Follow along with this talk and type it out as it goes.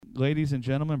ladies and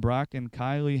gentlemen, Brock and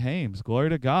Kylie Hames. Glory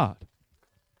to God.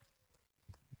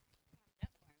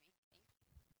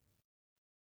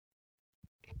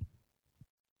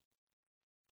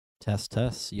 Test,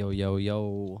 test. Yo, yo,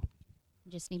 yo.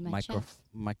 Just need my chap.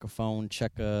 Microphone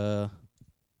check. All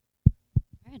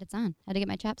right, it's on. Had to get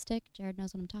my chapstick. Jared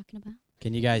knows what I'm talking about.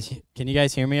 Can you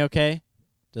guys hear me okay?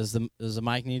 Does the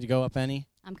mic need to go up any?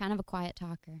 I'm kind of a quiet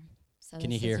talker. So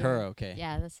Can you this hear is her your- okay?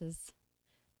 Yeah, this is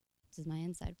my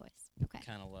inside voice. Okay.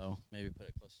 Kind of low. Maybe put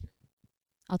it closer.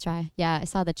 I'll try. Yeah, I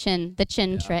saw the chin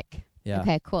Yeah. trick. Yeah.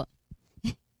 Okay, cool.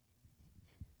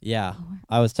 Yeah. Oh,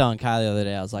 I was telling Kylie the other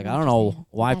day, I was like, I don't Interesting. know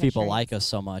why Better people shirts. like us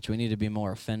so much. We need to be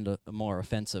more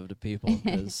offensive to people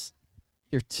because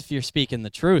if you're speaking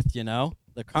the truth,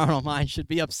 the carnal mind should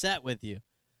be upset with you.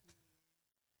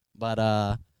 But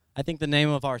I think the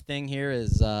name of our thing here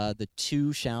is the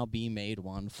two shall be made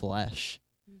one flesh.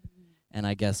 And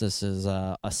I guess this is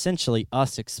essentially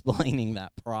us explaining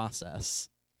that process.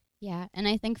 Yeah, and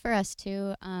I think for us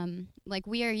too, like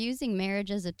we are using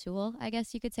marriage as a tool, I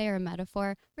guess you could say, or a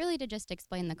metaphor, really to just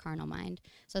explain the carnal mind.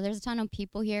 So there's a ton of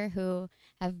people here who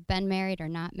have been married or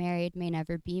not married, may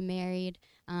never be married,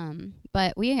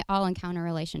 but we all encounter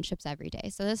relationships every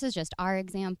day. So this is just our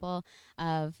example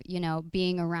of,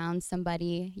 being around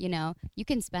somebody, you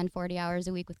can spend 40 hours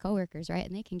a week with coworkers, right?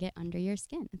 And they can get under your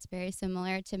skin. It's very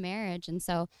similar to marriage. And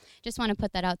so just want to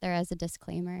put that out there as a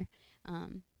disclaimer.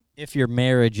 If you're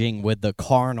marrying with the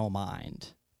carnal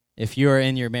mind, if you're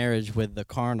in your marriage with the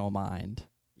carnal mind,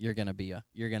 you're gonna be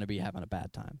having a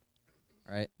bad time,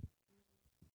 right?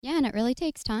 Yeah, and it really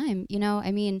takes time.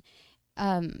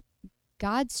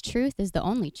 God's truth is the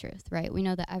only truth, right? We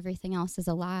know that everything else is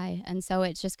a lie. And so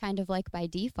it's just kind of like by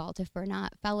default, if we're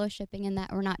not fellowshipping in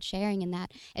that, we're not sharing in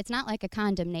that, it's not like a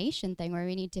condemnation thing where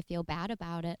we need to feel bad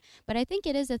about it. But I think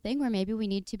it is a thing where maybe we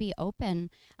need to be open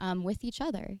with each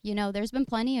other. There's been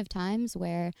plenty of times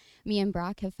where me and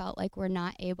Brock have felt like we're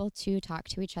not able to talk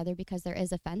to each other because there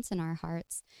is offense in our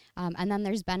hearts. And then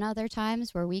there's been other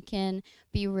times where we can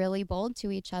be really bold to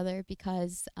each other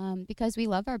because we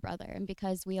love our brother and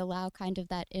because we allow kind of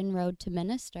that inroad to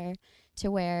minister to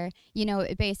where,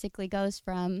 it basically goes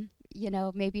from,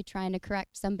 maybe trying to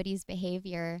correct somebody's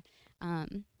behavior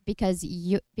because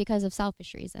of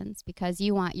selfish reasons, because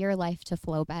you want your life to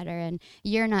flow better and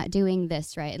you're not doing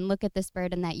this right. And look at this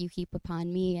burden that you heap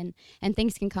upon me, and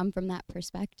things can come from that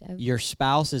perspective. Your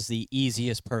spouse is the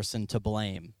easiest person to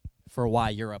blame for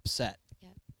why you're upset.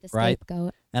 The Right.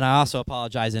 scapegoat. And I also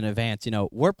apologize in advance.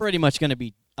 We're pretty much going to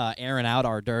be airing out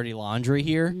our dirty laundry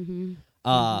here. Mm-hmm.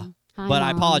 Hi, but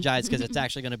I Mom. apologize because it's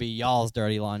actually going to be y'all's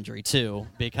dirty laundry too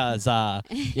because,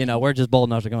 we're just bold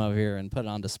enough to come over here and put it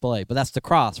on display. But that's the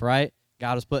cross, right?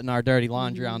 God was putting our dirty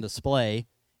laundry on display,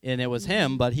 and it was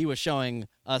him, but he was showing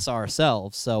us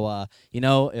ourselves. So,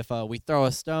 if we throw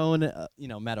a stone,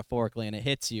 metaphorically, and it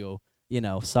hits you,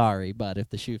 sorry, but if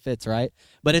the shoe fits, right?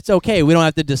 But it's okay. We don't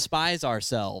have to despise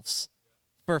ourselves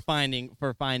for finding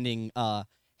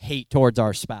hate towards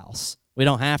our spouse. We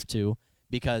don't have to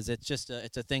because it's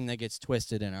a thing that gets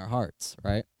twisted in our hearts,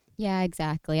 right? Yeah,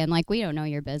 exactly. And we don't know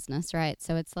your business, right?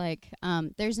 So it's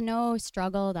there's no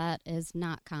struggle that is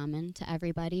not common to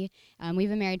everybody. We've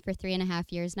been married for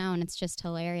 3.5 years now, and it's just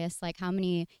hilarious. How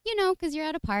many, because you're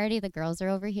at a party, the girls are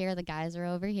over here, the guys are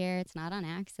over here. It's not on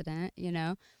accident,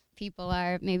 People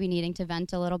are maybe needing to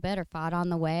vent a little bit or fought on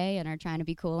the way and are trying to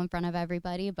be cool in front of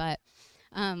everybody. But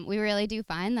we really do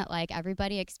find that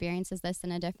everybody experiences this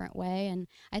in a different way. And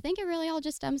I think it really all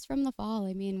just stems from the fall.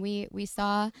 I mean, we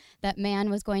saw that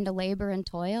man was going to labor and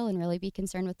toil and really be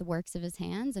concerned with the works of his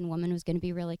hands, and woman was going to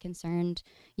be really concerned,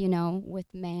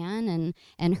 with man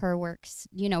and her works,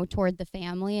 toward the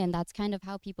family. And that's kind of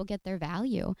how people get their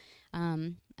value.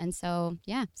 And so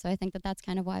I think that's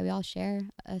kind of why we all share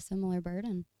a similar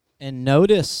burden. And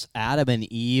notice Adam and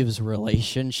Eve's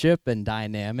relationship and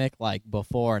dynamic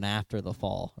before and after the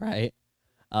fall, right?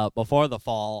 Before the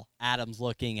fall, Adam's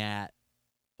looking at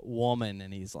woman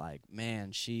and he's like,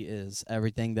 man, she is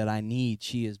everything that I need.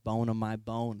 She is bone of my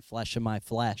bone, flesh of my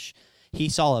flesh. He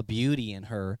saw a beauty in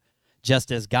her just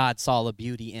as God saw a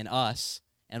beauty in us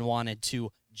and wanted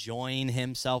to join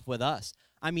himself with us.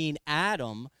 I mean,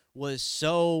 Adam was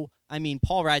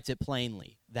Paul writes it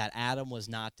plainly that Adam was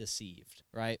not deceived,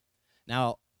 right?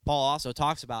 Now, Paul also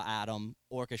talks about Adam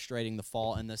orchestrating the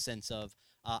fall in the sense of,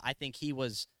 I think he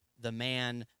was the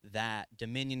man that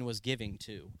dominion was giving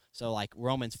to. So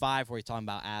Romans 5, where he's talking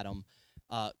about Adam,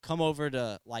 come over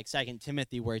to 2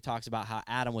 Timothy, where he talks about how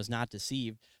Adam was not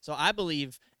deceived. So I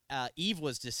believe Eve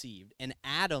was deceived, and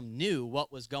Adam knew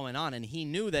what was going on, and he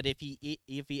knew that if he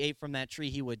ate from that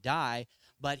tree, he would die.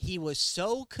 but he was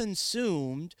so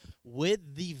consumed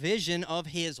with the vision of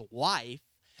his wife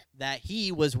that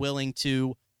he was willing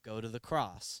to go to the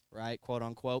cross, right, quote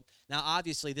unquote. Now,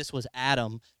 obviously, this was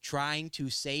Adam trying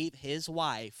to save his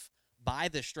wife by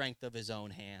the strength of his own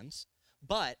hands,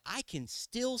 but I can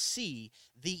still see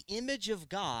the image of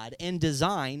God and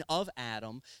design of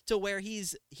Adam to where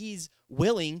he's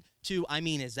willing to, I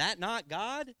mean, is that not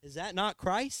God? Is that not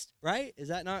Christ, right? Is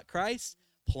that not Christ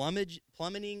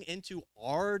plummeting into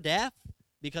our death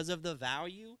because of the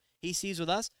value he sees with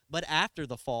us? But after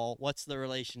the fall, what's the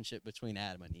relationship between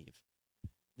Adam and Eve?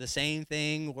 The same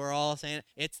thing we're all saying,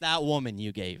 it's that woman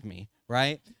you gave me,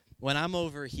 right? When I'm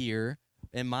over here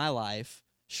in my life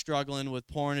struggling with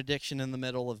porn addiction in the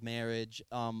middle of marriage,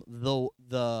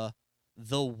 the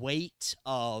weight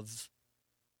of,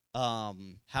 how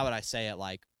would I say it,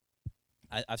 like,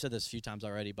 I've said this a few times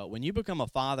already, but when you become a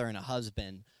father and a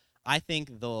husband, I think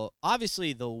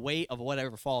obviously the weight of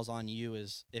whatever falls on you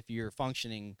is, if you're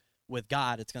functioning with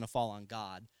God, it's going to fall on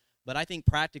God. But I think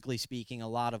practically speaking, a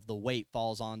lot of the weight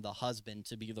falls on the husband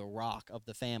to be the rock of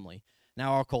the family.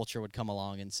 Now our culture would come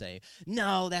along and say,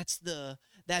 no, that's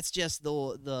just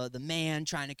the man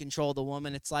trying to control the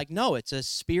woman. It's like, no, it's a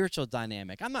spiritual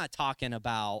dynamic. I'm not talking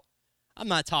about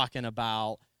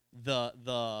the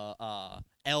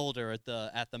elder at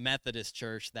the Methodist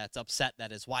church that's upset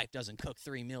that his wife doesn't cook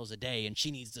 3 meals a day and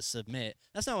she needs to submit.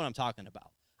 That's not what I'm talking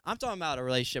about. I'm talking about a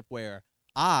relationship where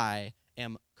I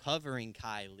am covering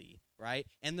Kylie, right?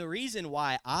 And the reason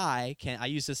why I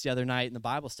used this the other night in the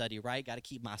Bible study, right? Got to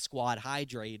keep my squad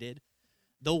hydrated.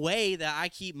 The way that I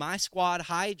keep my squad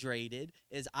hydrated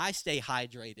is I stay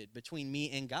hydrated between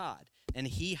me and God, and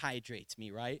he hydrates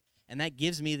me, right? And that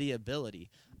gives me the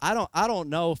ability. I don't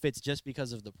know if it's just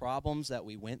because of the problems that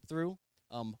we went through,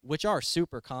 which are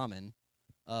super common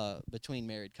between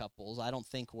married couples. I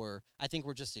think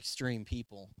we're just extreme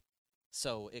people.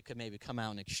 So it could maybe come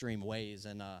out in extreme ways,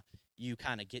 and you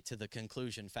kind of get to the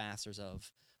conclusion faster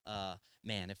of,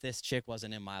 man, if this chick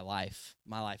wasn't in my life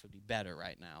would be better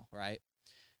right now, right?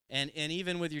 And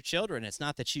even with your children, it's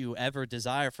not that you ever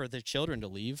desire for the children to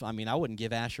leave. I mean, I wouldn't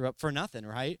give Asher up for nothing,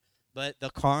 right? But the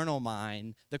carnal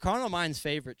mind's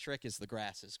favorite trick is the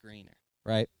grass is greener,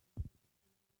 right?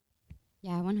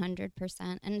 Yeah,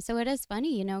 100%. And so it is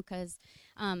funny, because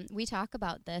we talk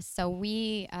about this. So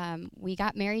we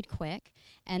got married quick,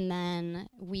 and then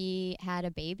we had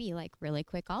a baby like really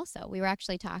quick also. We were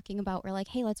actually talking about, we're like,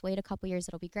 hey, let's wait a couple years.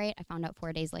 It'll be great. I found out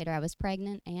 4 days later I was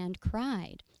pregnant and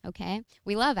cried. Okay.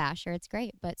 We love Asher. It's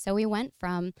great. But so we went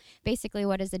from basically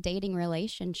what is a dating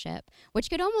relationship, which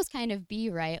could almost kind of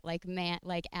be, right, like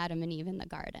Adam and Eve in the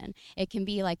garden. It can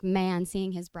be like man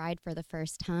seeing his bride for the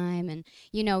first time, and,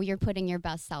 you're putting your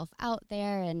best self out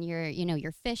there, and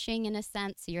you're fishing in a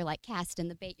sense. So you're like casting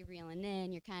the bait, you're reeling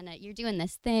in, you're doing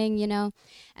this thing,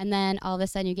 and then all of a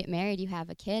sudden you get married, you have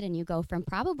a kid, and you go from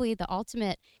probably the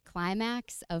ultimate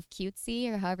climax of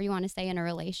cutesy, or however you want to say, in a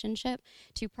relationship,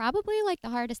 to probably like the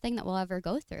hardest thing that we'll ever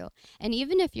go through. And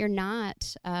even if you're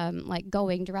not like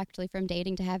going directly from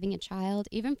dating to having a child,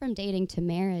 even from dating to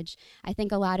marriage, I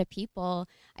think a lot of people,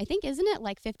 isn't it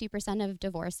like 50% of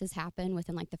divorces happen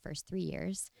within like the first 3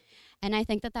 years? And I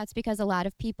think that that's because a lot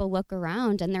of people look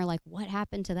around and they're like, what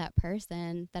happened to that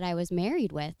person that I was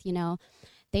married with?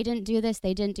 They didn't do this,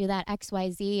 they didn't do that,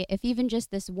 XYZ. If even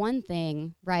just this one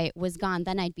thing, right, was gone,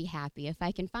 then I'd be happy. If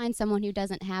I can find someone who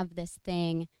doesn't have this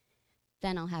thing,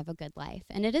 then I'll have a good life.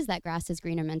 And it is that grass is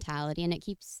greener mentality, and it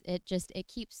keeps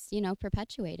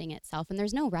perpetuating itself, and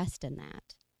there's no rest in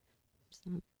that.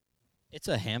 So. It's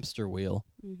a hamster wheel.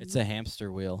 Mm-hmm. It's a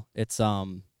hamster wheel. It's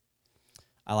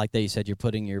I like that you said you're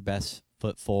putting your best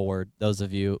foot forward. Most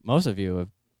of you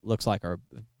looks like are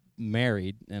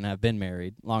married and have been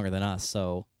married longer than us,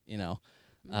 so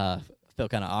feel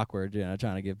kind of awkward,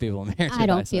 trying to give people a marriage I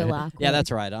don't advice. feel awkward. Yeah,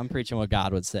 that's right. I'm preaching what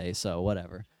God would say, so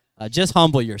whatever. Just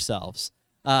humble yourselves.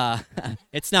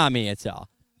 It's not me, it's y'all.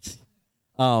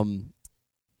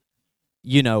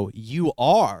 You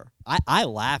are. I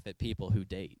laugh at people who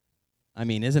date. I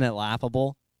mean, isn't it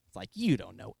laughable? It's like, you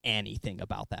don't know anything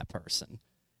about that person.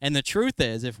 And the truth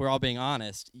is, if we're all being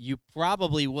honest, you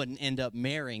probably wouldn't end up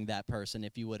marrying that person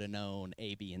if you would have known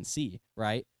A, B, and C,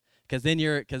 right? Because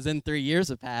then 3 years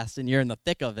have passed and you're in the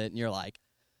thick of it, and you're like,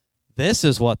 this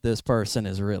is what this person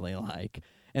is really like.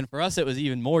 And for us, it was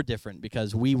even more different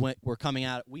because we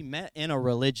met in a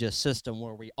religious system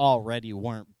where we already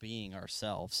weren't being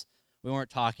ourselves. We weren't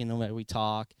talking the way we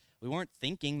talk. We weren't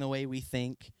thinking the way we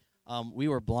think. We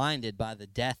were blinded by the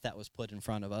death that was put in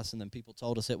front of us, and then people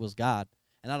told us it was God.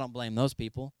 And I don't blame those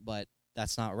people, but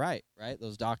that's not right?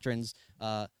 Those doctrines,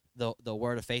 the the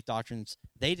word of faith doctrines,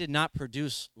 they did not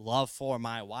produce love for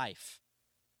my wife,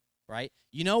 right?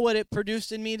 You know what it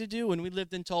produced in me to do when we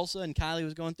lived in Tulsa and Kylie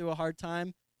was going through a hard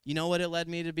time? You know what it led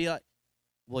me to be like?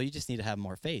 Well, you just need to have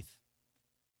more faith.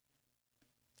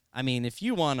 I mean, if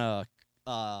you want to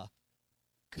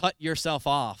cut yourself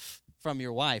off from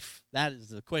your wife, that is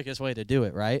the quickest way to do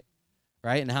it, right?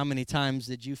 Right? And how many times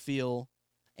did you feel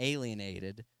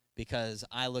alienated because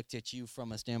I looked at you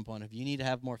from a standpoint of you need to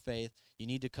have more faith, you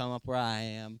need to come up where I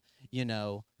am,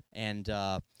 and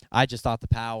I just thought the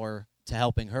power to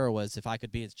helping her was if I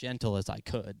could be as gentle as I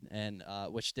could, and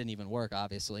which didn't even work,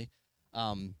 obviously.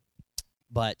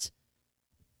 But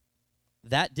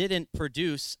that didn't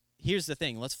produce. Here's the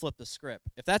thing. Let's flip the script.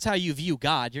 If that's how you view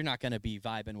God, you're not going to be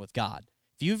vibing with God.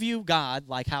 If you view God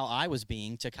like how I was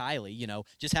being to Kylie,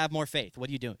 just have more faith. What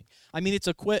are you doing? I mean, it's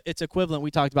equivalent.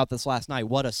 We talked about this last night.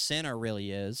 What a sinner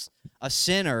really is. A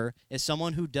sinner is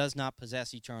someone who does not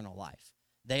possess eternal life.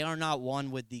 They are not one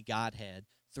with the Godhead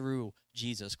through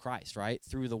Jesus Christ, right?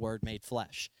 Through the Word made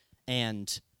flesh.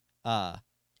 And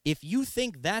if you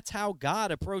think that's how God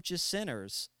approaches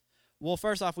sinners, well,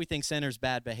 first off, we think sinners'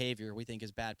 bad behavior. We think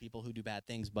is bad people who do bad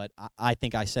things. But I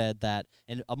think I said that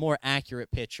a more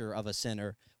accurate picture of a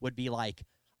sinner would be like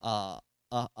a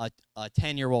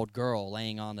 10-year-old girl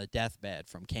laying on a deathbed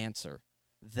from cancer.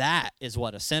 That is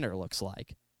what a sinner looks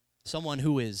like. Someone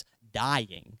who is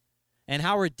dying. And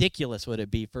how ridiculous would it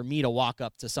be for me to walk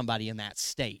up to somebody in that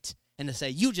state and to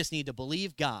say, you just need to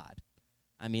believe God?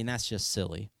 I mean, that's just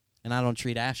silly. And I don't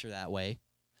treat Asher that way.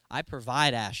 I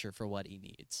provide Asher for what he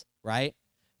needs, right?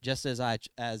 Just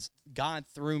as God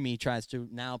through me tries to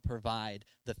now provide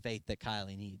the faith that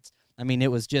Kylie needs. I mean, it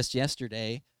was just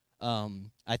yesterday.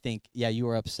 I think, you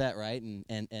were upset, right?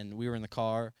 And we were in the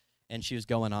car, and she was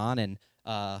going on. And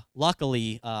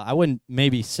luckily, I wouldn't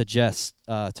maybe suggest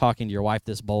talking to your wife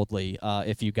this boldly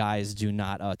if you guys do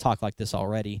not talk like this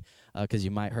already, because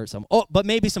you might hurt some. Oh, but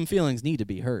maybe some feelings need to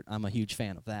be hurt. I'm a huge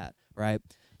fan of that, right?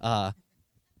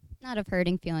 Not of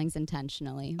hurting feelings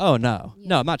intentionally. Oh, no. Yeah.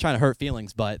 No, I'm not trying to hurt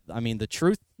feelings, but, I mean, the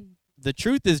truth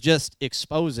is just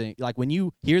exposing. Like, when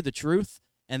you hear the truth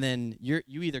and then you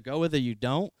either go with it or you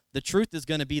don't, the truth is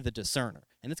going to be the discerner,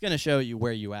 and it's going to show you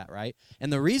where you at, right?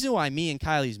 And the reason why me and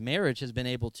Kylie's marriage has been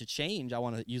able to change, I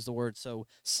want to use the word so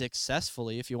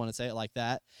successfully, if you want to say it like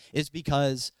that, is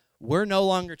because we're no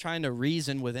longer trying to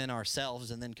reason within ourselves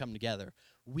and then come together.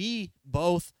 We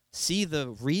both see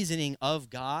the reasoning of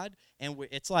God, and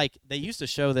it's like they used to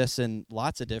show this in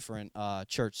lots of different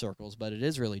church circles, but it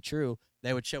is really true.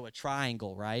 They would show a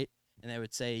triangle, right? And they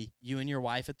would say you and your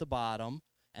wife at the bottom,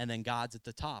 and then God's at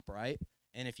the top, right?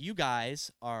 And if you guys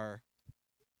are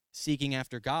seeking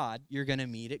after God, you're going to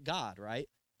meet at God, right?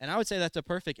 And I would say that's a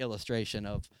perfect illustration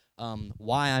of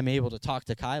why I'm able to talk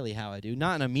to Kylie how I do.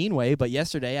 Not in a mean way, but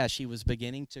yesterday as she was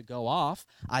beginning to go off,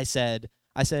 I said,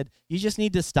 you just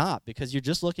need to stop because you're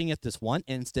just looking at this one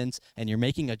instance and you're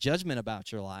making a judgment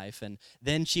about your life. And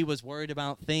then she was worried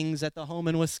about things at the home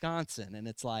in Wisconsin. And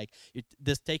it's like, you're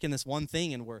taking this one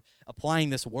thing and we're applying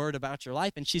this word about your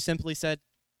life. And she simply said,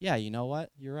 yeah, you know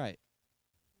what? You're right.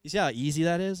 You see how easy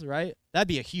that is, right? That'd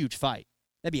be a huge fight.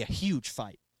 That'd be a huge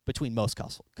fight between most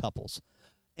couples.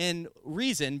 And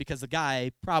reason, because the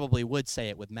guy probably would say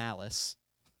it with malice.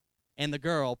 And the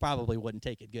girl probably wouldn't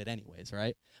take it good anyways,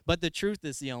 right? But the truth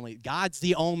is God's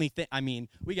the only thing. I mean,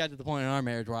 we got to the point in our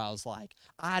marriage where I was like,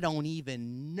 I don't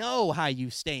even know how you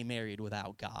stay married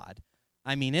without God.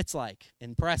 I mean, it's like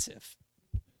impressive.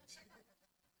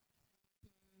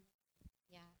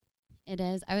 Yeah, it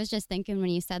is. I was just thinking when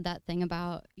you said that thing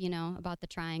about, about the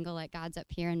triangle, like God's up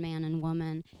here and man and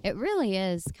woman. It really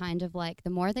is kind of like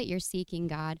the more that you're seeking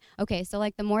God. Okay, so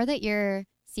like the more that you're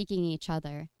seeking each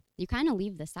other, you kind of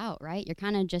leave this out, right? You're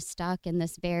kind of just stuck in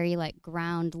this very like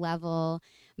ground level,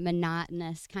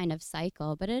 monotonous kind of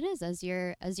cycle. But it is as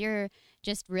you're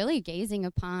just really gazing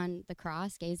upon the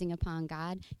cross, gazing upon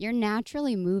God, you're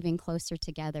naturally moving closer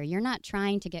together. You're not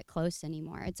trying to get close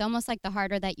anymore. It's almost like the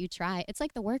harder that you try, it's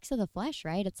like the works of the flesh,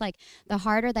 right? It's like the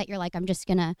harder that you're like,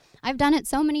 I've done it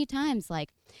so many times. Like,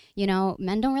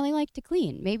 men don't really like to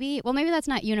clean. Maybe that's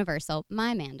not universal.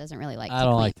 My man doesn't really like to clean.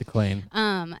 I don't like to clean.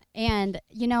 And,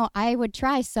 I would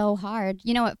try so hard.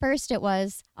 At first it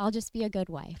was, I'll just be a good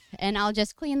wife and I'll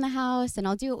just clean the house and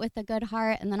I'll do it with a good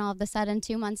heart. And then all of a sudden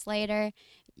 2 months later,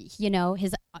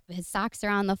 his socks are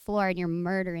on the floor and you're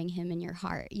murdering him in your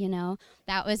heart.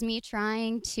 That was me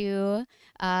trying to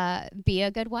be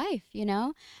a good wife.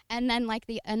 And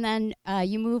then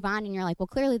you move on and you're like, well,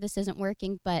 clearly this isn't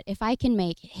working, but if I can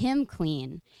make him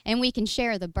clean and we can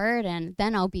share the burden,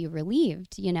 then I'll be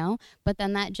relieved. But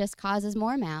then that just causes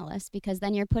more malice, because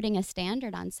then you're putting a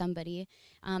standard on somebody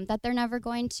that they're never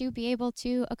going to be able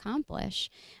to accomplish.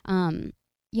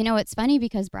 It's funny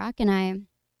because Brock and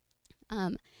I,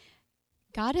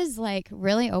 God has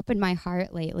really opened my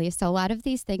heart lately. So a lot of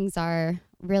these things are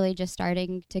really just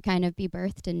starting to kind of be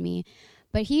birthed in me.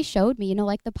 But he showed me,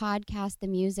 the podcast, the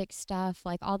music stuff,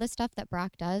 all the stuff that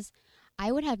Brock does.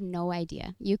 I would have no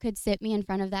idea. You could sit me in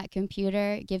front of that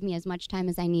computer, give me as much time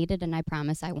as I needed, and I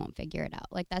promise I won't figure it out.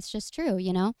 That's just true,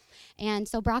 And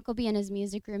so Brock will be in his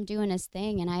music room doing his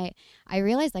thing, and I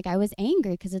realized I was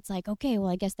angry, because it's okay,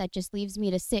 well, I guess that just leaves me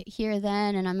to sit here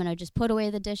then, and I'm going to just put away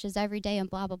the dishes every day and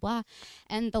blah, blah, blah.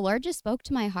 And the Lord just spoke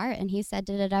to my heart, and he said,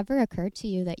 did it ever occur to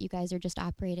you that you guys are just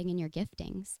operating in your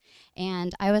giftings?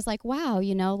 And I was like, wow,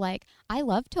 I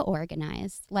love to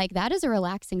organize. That is a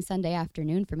relaxing Sunday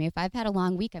afternoon for me. If I've had a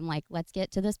long week, I'm like, let's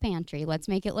get to this pantry, let's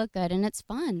make it look good, and it's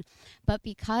fun. But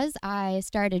because I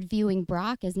started viewing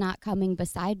Brock as not coming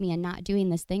beside me and not doing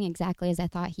this thing exactly as I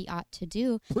thought he ought to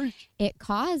do, it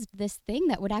caused this thing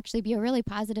that would actually be a really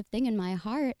positive thing in my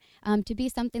heart to be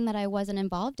something that I wasn't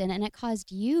involved in, and it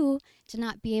caused you to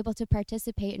not be able to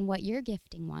participate in what your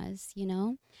gifting was,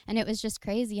 And it was just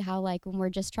crazy how when we're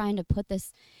just trying to put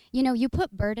this, you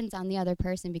put burdens on the other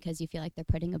person because you feel like they're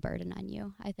putting a burden on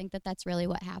you. I think that that's really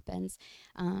what happens.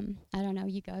 I don't know.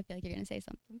 You go. I feel like you're going to say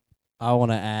something. I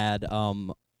want to add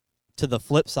to the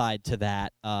flip side to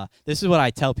that. This is what I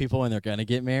tell people when they're going to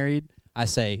get married. I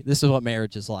say, this is what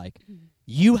marriage is like. Mm-hmm.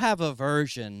 You have a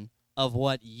version of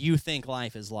what you think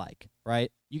life is like, right?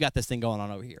 You got this thing going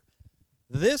on over here.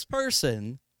 This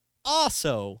person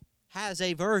also has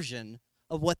a version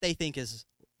of what they think is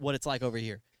what it's like over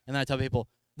here. And then I tell people,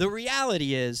 the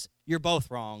reality is you're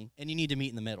both wrong and you need to meet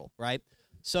in the middle, right?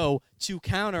 So to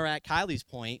counteract Kylie's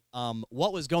point,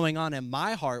 what was going on in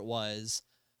my heart was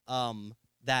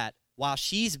that while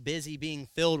she's busy being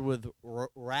filled with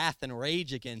wrath and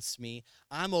rage against me,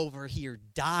 I'm over here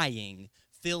dying,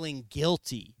 feeling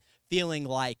guilty, feeling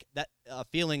like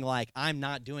I'm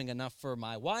not doing enough for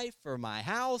my wife, for my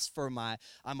house,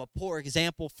 I'm a poor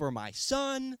example for my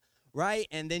son, right?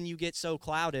 And then you get so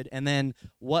clouded, and then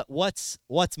what's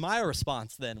my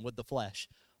response then with the flesh?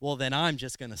 Well, then I'm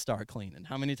just going to start cleaning.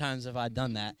 How many times have I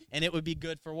done that? And it would be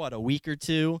good for what, a week or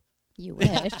two? You wish.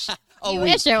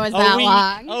 Wish it was that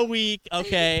long. A week.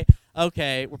 Okay.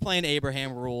 We're playing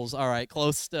Abraham rules. All right.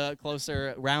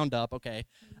 Closer roundup. Okay.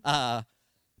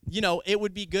 It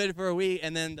would be good for a week,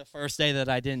 and then the first day that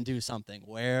I didn't do something,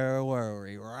 where were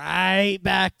we? Right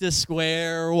back to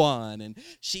square one, and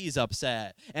she's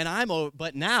upset. And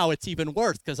but now it's even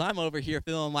worse, because I'm over here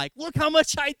feeling like, look how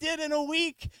much I did in a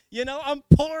week. I'm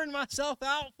pouring myself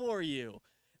out for you.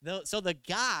 So the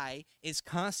guy is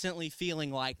constantly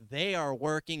feeling like they are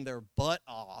working their butt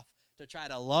off to try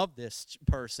to love this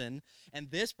person, and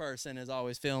this person is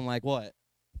always feeling like what?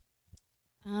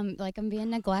 Like I'm being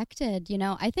neglected.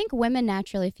 I think women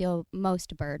naturally feel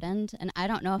most burdened, and I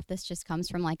don't know if this just comes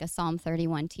from a Psalm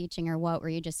 31 teaching or what,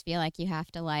 where you just feel like you have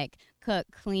to cook,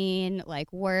 clean,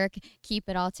 work, keep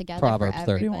it all together. Proverbs for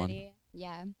 31.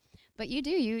 Yeah. But you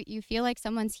do. You feel like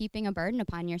someone's heaping a burden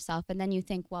upon yourself, and then you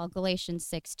think, well, Galatians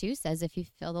 6:2 says, if you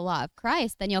fulfill the law of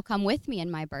Christ, then you'll come with me in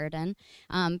my burden.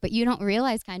 But you don't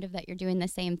realize kind of that you're doing the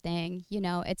same thing.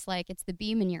 It's it's the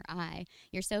beam in your eye.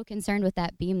 You're so concerned with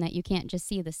that beam that you can't just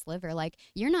see the sliver.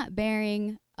 You're not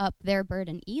bearing up their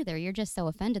burden either. You're just so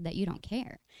offended that you don't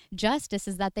care. Justice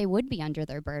is that they would be under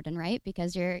their burden, right?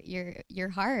 Because your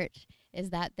heart is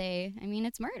that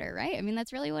it's murder, right?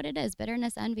 That's really what it is.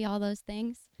 Bitterness, envy, all those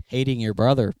things. Hating your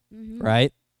brother,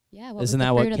 right? Yeah. Isn't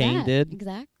that what Cain did?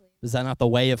 Exactly. Is that not the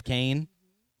way of Cain?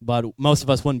 But most of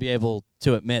us wouldn't be able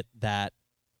to admit that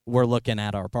we're looking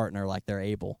at our partner like they're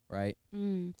Abel, right?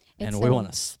 And we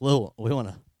want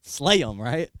to slay them,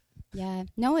 right? Yeah.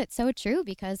 No, it's so true,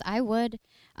 because I would,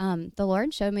 the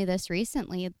Lord showed me this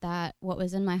recently, that what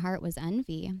was in my heart was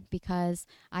envy, because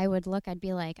I would look, I'd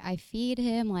be like, I feed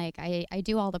him, I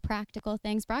do all the practical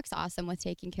things. Brock's awesome with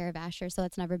taking care of Asher, so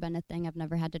that's never been a thing. I've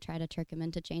never had to try to trick him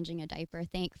into changing a diaper,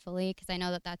 thankfully, because I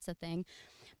know that that's a thing.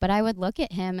 But I would look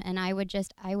at him and I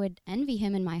would envy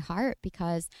him in my heart,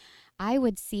 because I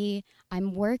would see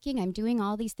I'm working, I'm doing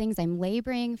all these things, I'm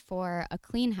laboring for a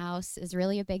clean house is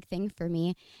really a big thing for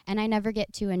me, and I never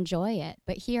get to enjoy it.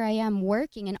 But here I am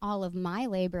working, and all of my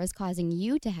labor is causing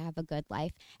you to have a good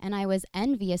life, and I was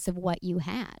envious of what you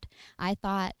had. I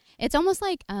thought it's almost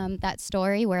like that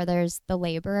story where there's the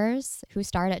laborers who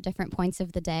start at different points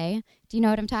of the day. Do you know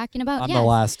what I'm talking about? I'm Yes. the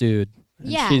last dude. And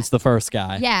Yeah. She's the first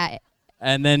guy. Yeah.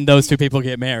 And then those two people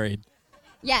get married.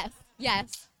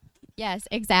 Yes,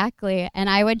 exactly. And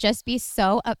I would just be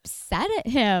so upset at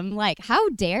him. Like, how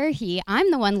dare he? I'm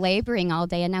the one laboring all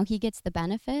day, and now he gets the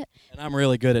benefit. And I'm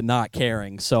really good at not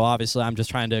caring. So obviously I'm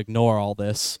just trying to ignore all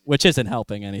this, which isn't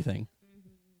helping anything.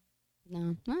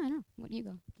 No, I don't know. What do you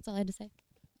go? That's all I had to say.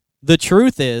 The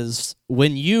truth is,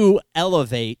 when you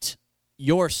elevate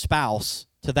your spouse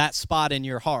to that spot in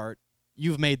your heart,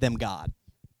 you've made them God.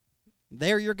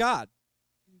 They're your God.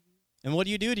 And what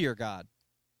do you do to your God?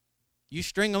 You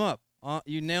string them up.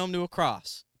 You nail them to a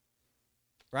cross.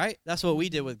 Right? That's what we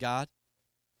did with God.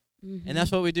 And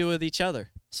that's what we do with each other.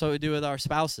 That's what we do with our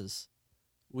spouses.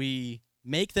 We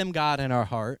make them God in our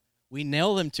heart. We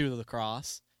nail them to the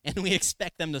cross. And we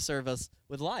expect them to serve us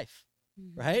with life.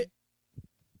 Right?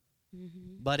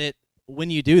 But when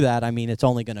you do that, I mean, it's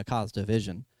only going to cause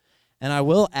division. And I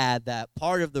will add that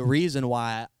part of the reason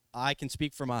why I can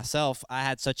speak for myself, I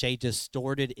had such a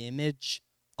distorted image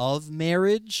of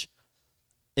marriage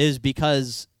is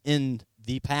because in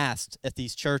the past at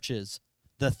these churches,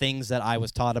 the things that I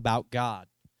was taught about God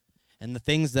and the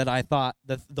things that I thought,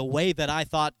 the way that I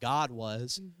thought God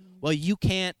was, well, you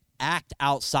can't act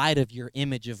outside of your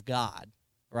image of God,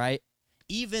 right?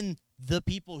 Even the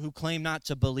people who claim not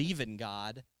to believe in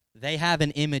God, they have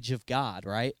an image of God,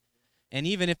 right? And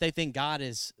even if they think God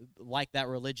is like that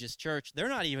religious church, they're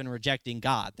not even rejecting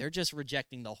God. They're just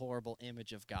rejecting the horrible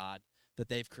image of God that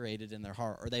they've created in their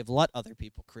heart, or they've let other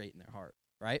people create in their heart,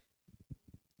 right?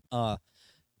 I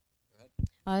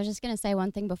was just going to say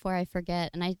one thing before I forget,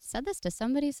 and I said this to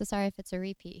somebody, so sorry if it's a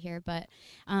repeat here, but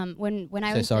when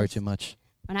I was sorry just, too much.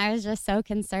 when I was just so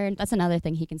concerned, that's another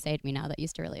thing he can say to me now that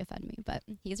used to really offend me, but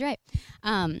he's right.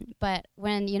 But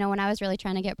when I was really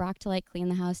trying to get Brock to like clean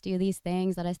the house, do these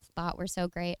things that I thought were so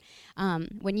great,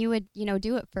 when you would,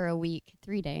 do it for a week,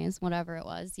 3 days, whatever it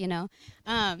was,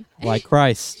 Like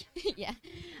Christ. yeah.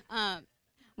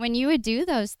 When you would do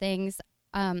those things,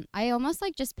 I almost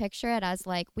like just picture it as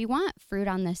like we want fruit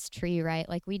on this tree, right?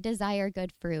 Like we desire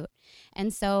good fruit.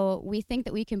 And so we think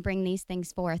that we can bring these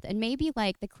things forth. And maybe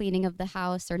like the cleaning of the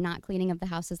house or not cleaning of the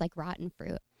house is like rotten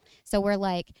fruit. So we're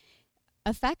like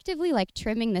effectively like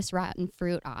trimming this rotten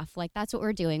fruit off. Like that's what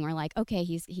we're doing. We're like, okay,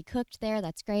 he cooked there.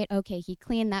 That's great. Okay, he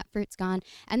cleaned, that fruit's gone.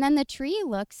 And then the tree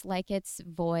looks like it's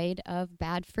void of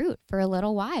bad fruit for a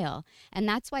little while. And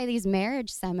that's why these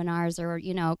marriage seminars or,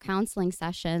 counseling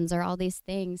sessions or all these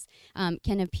things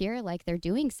can appear like they're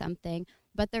doing something.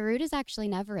 But the root is actually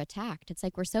never attacked. It's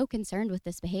like we're so concerned with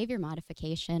this behavior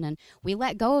modification and we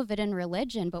let go of it in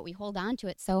religion, but we hold on to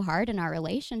it so hard in our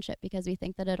relationship because we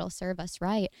think that it'll serve us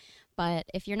right. But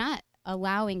if you're not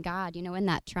allowing God, in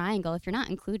that triangle, if you're not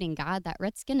including God, that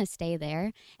root's going to stay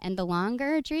there. And the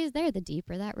longer a tree is there, the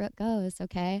deeper that root goes,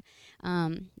 okay?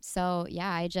 So, yeah,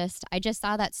 I just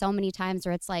saw that so many times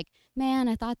where it's like, man,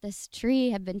 I thought this tree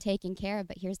had been taken care of,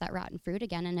 but here's that rotten fruit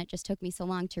again. And it just took me so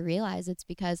long to realize it's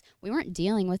because we weren't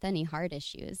dealing with any heart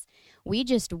issues. We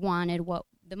just wanted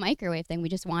the microwave thing. We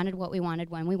just wanted what we wanted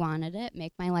when we wanted it.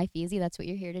 Make my life easy. That's what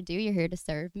you're here to do. You're here to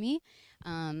serve me.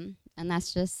 And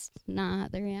that's just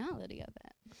not the reality of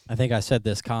it. I think I said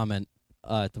this comment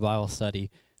at the Bible study.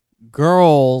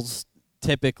 Girls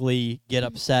typically get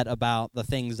upset about the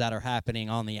things that are happening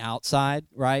on the outside,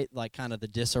 right? Like kind of the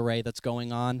disarray that's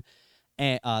going on.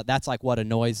 And that's like what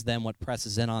annoys them, what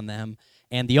presses in on them.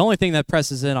 And the only thing that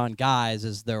presses in on guys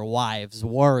is their wives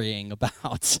worrying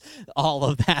about all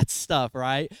of that stuff,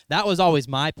 right? That was always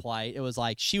my plight. It was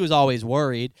like she was always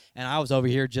worried, and I was over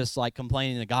here just like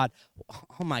complaining to God,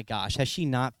 oh my gosh, has she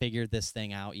not figured this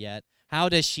thing out yet? How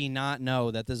does she not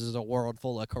know that this is a world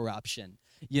full of corruption?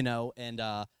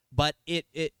 And but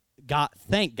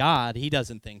thank God he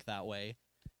doesn't think that way.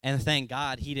 And thank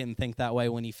God he didn't think that way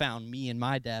when he found me in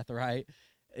my death, right?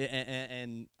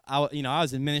 And I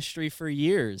was in ministry for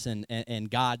years, and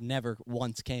God never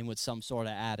once came with some sort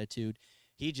of attitude.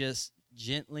 He just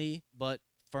gently but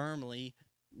firmly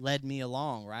led me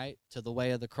along, right, to the way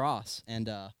of the cross. And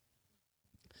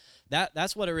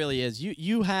that's what it really is.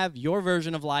 You have your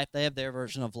version of life, they have their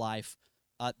version of life.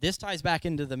 This ties back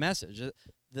into the message.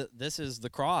 This is the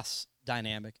cross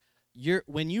dynamic.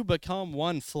 When you become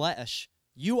one flesh,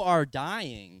 you are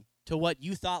dying to what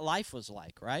you thought life was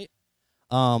like, right?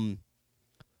 And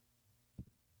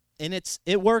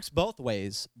it works both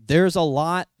ways. There's a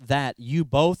lot that you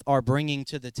both are bringing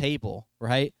to the table,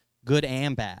 right? Good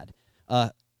and bad.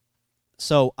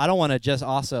 So I don't want to just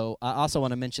I also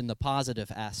want to mention the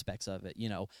positive aspects of it.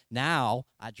 Now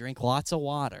I drink lots of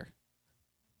water.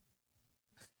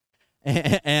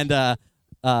 And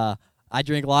I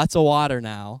drink lots of water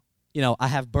now. I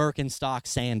have Birkenstock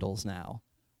sandals now.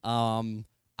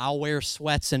 I'll wear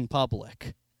sweats in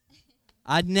public.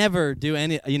 I'd never do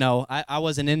any, I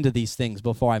wasn't into these things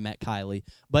before I met Kylie.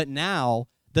 But now,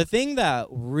 the thing that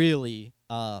really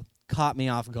caught me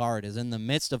off guard is in the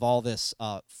midst of all this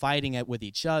fighting it with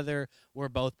each other, we're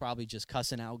both probably just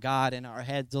cussing out God in our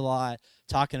heads a lot,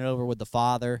 talking it over with the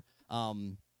Father.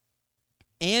 And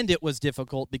it was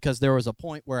difficult because there was a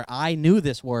point where I knew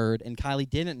this word and Kylie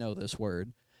didn't know this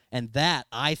word. And that,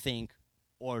 I think,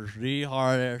 was the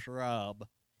hardest rub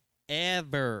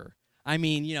ever. I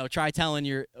mean, try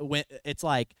telling it's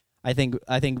like, I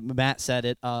think Matt said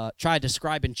it, try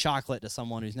describing chocolate to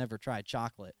someone who's never tried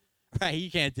chocolate. Right,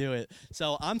 you can't do it.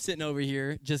 So I'm sitting over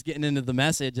here just getting into the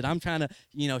message, and I'm trying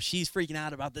to, she's freaking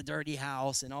out about the dirty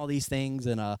house and all these things,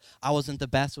 and I wasn't the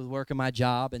best with working my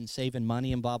job and saving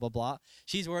money and blah, blah, blah.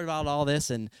 She's worried about all this,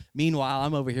 and meanwhile,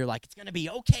 I'm over here like, it's going to be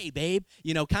okay, babe.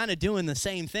 Kind of doing the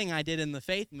same thing I did in the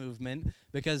faith movement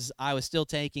because I was still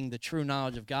taking the true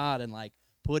knowledge of God and, like,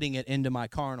 putting it into my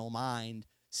carnal mind,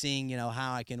 seeing,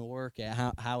 how I can work it,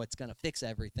 how it's going to fix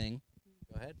everything.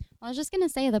 Go ahead. Well, I was just going to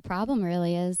say the problem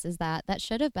really is that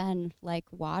should have been like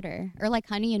water or like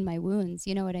honey in my wounds,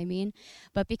 you know what I mean?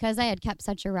 But because I had kept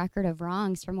such a record of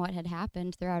wrongs from what had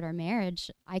happened throughout our marriage,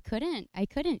 I couldn't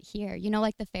hear.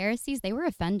 Like the Pharisees, they were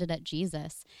offended at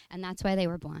Jesus, and that's why they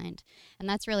were blind. And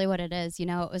that's really what it is. It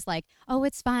was like, oh,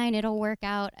 it's fine, it'll work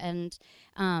out. And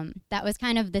that was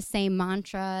kind of the same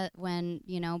mantra when,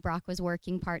 Brock was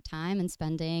working part-time and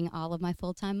spending all of my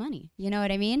full-time money. You know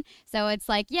what I mean? So it's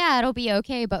like, yeah, it'll be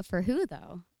okay, but for who,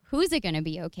 though? Who's it going to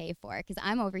be okay for? Because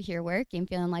I'm over here working,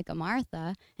 feeling like a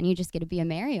Martha, and you just get to be a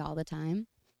Mary all the time,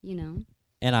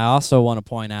 And I also want to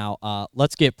point out,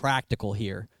 let's get practical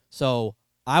here. So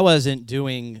I wasn't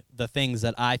doing the things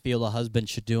that I feel a husband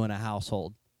should do in a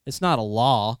household. It's not a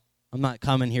law. I'm not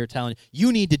coming here telling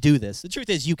you need to do this. The truth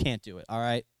is you can't do it, all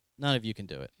right? None of you can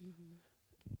do it.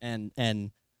 Mm-hmm.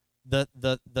 And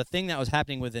the thing that was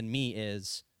happening within me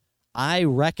is I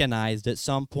recognized at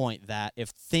some point that if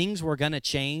things were going to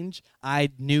change, I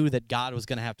knew that God was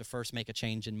going to have to first make a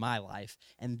change in my life,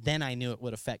 and then I knew it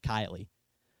would affect Kylie.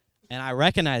 And I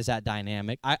recognize that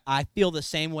dynamic. I feel the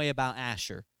same way about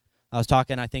Asher. I was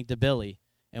talking, I think, to Billy,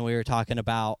 and we were talking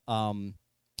about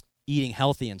eating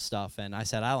healthy and stuff, and I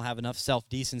said I don't have enough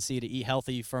self-decency to eat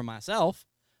healthy for myself,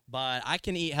 but I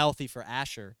can eat healthy for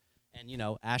Asher. And,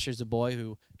 Asher's a boy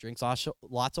who drinks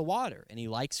lots of water, and he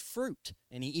likes fruit,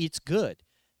 and he eats good.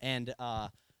 And I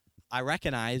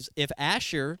recognize if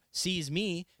Asher sees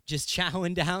me just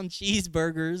chowing down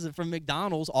cheeseburgers from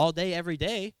McDonald's all day, every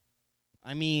day,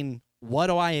 I mean, what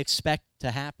do I expect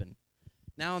to happen?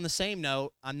 Now, on the same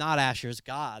note, I'm not Asher's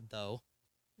God, though.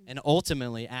 And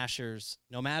ultimately,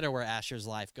 no matter where Asher's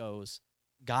life goes,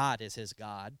 God is his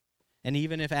God. And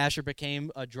even if Asher became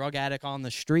a drug addict on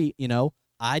the street,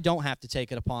 I don't have to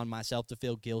take it upon myself to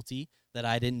feel guilty that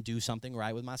I didn't do something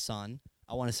right with my son.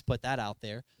 I want to put that out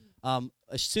there.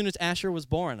 As soon as Asher was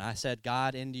born, I said,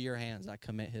 God, into your hands, I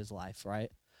commit his life, right?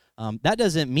 That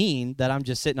doesn't mean that I'm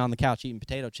just sitting on the couch eating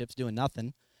potato chips doing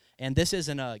nothing. And this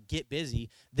isn't a get busy.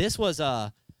 This was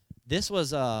the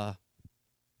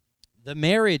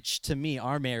marriage to me,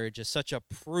 our marriage is such a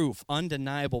proof,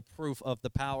 undeniable proof of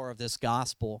the power of this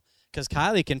gospel. Because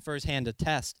Kylie can firsthand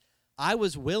attest. I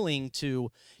was willing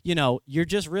to, you're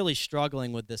just really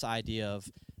struggling with this idea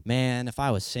of, man, if I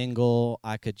was single,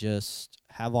 I could just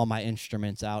have all my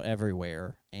instruments out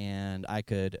everywhere. And I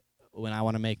could, when I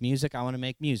want to make music, I want to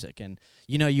make music. And,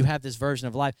 you have this version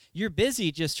of life. You're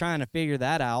busy just trying to figure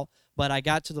that out. But I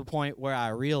got to the point where I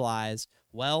realized,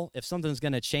 well, if something's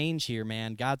going to change here,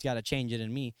 man, God's got to change it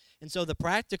in me. And so the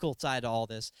practical side of all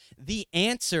this, the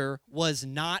answer was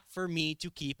not for me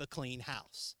to keep a clean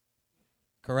house.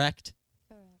 Correct?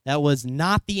 That was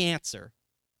not the answer.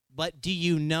 But do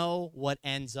you know what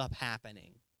ends up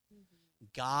happening? Mm-hmm.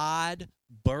 God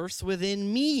births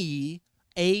within me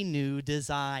a new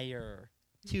desire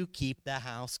to keep the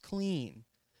house clean.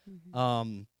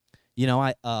 Mm-hmm.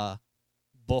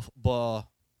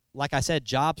 Like I said,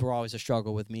 jobs were always a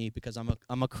struggle with me because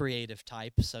I'm a creative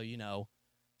type. So,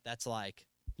 that's like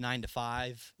 9 to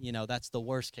 5. That's the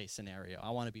worst case scenario. I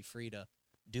want to be free to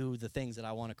do the things that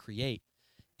I want to create.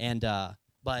 And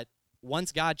but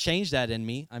once God changed that in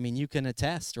me, I mean, you can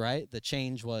attest, right? The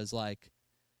change was like,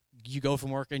 you go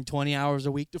from working 20 hours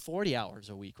a week to 40 hours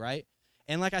a week, right?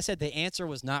 And like I said, the answer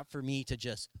was not for me to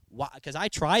just, because I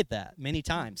tried that many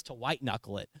times, to white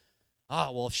knuckle it.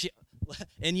 Oh, well, if she,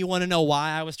 and you want to know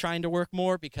why I was trying to work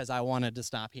more? Because I wanted to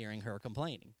stop hearing her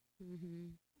complaining.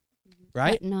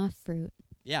 Right? Cutting off fruit.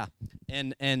 Yeah.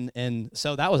 And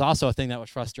so that was also a thing that would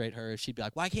frustrate her. She'd be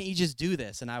like, why can't you just do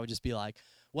this? And I would just be like,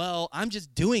 well, I'm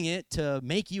just doing it to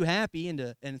make you happy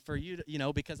and for you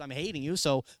to, because I'm hating you.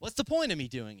 So what's the point of me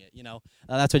doing it?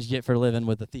 That's what you get for living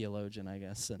with a theologian, I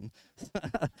guess. And,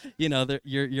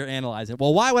 you're analyzing,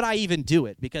 well, why would I even do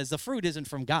it? Because the fruit isn't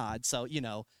from God. So,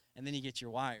 and then you get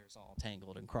your wires all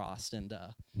tangled and crossed. And,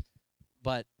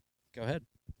 but go ahead.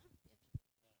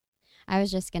 I was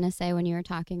just going to say, when you were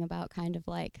talking about kind of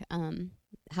like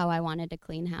how I wanted to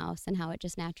clean house and how it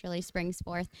just naturally springs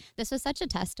forth, this was such a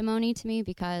testimony to me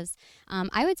because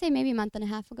I would say maybe a month and a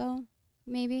half ago,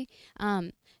 maybe, I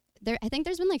think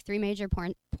there's been like 3 major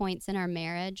points in our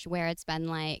marriage where it's been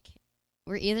like,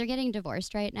 we're either getting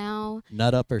divorced right now.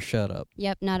 Nut up or shut up.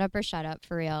 Yep, nut up or shut up,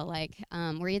 for real. Like,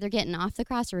 we're either getting off the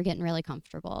cross or we're getting really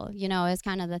comfortable, is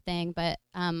kind of the thing. But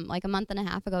like a month and a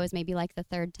half ago was maybe like the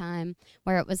 3rd time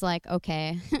where it was like,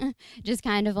 okay, just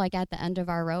kind of like at the end of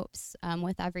our ropes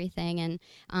with everything.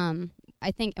 And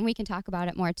I think, and we can talk about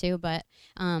it more too, but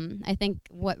I think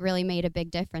what really made a big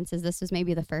difference is this was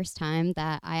maybe the first time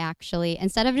that I actually,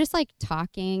 instead of just like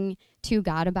talking to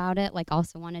God about it, like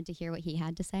also wanted to hear what he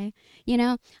had to say.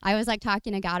 I was like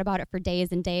talking to God about it for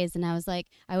days and days, and I was like,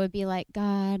 I would be like,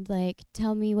 God, like,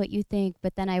 tell me what you think,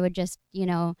 but then I would just,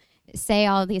 say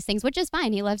all these things, which is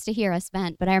fine. He loves to hear us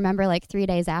vent. But I remember like 3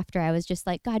 days after, I was just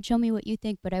like, God, show me what you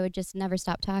think, but I would just never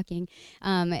stop talking.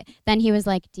 Then he was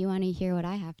like, do you want to hear what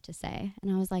I have to say?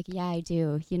 And I was like, yeah, I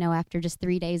do. After just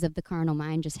 3 days of the carnal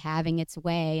mind just having its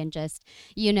way and just,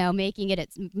 making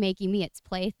me its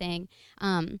plaything.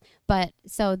 But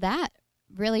so that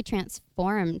really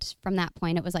transformed from that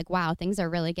point. It was like, wow, things are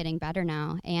really getting better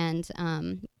now. And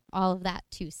all of that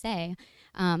to say,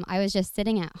 I was just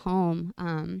sitting at home.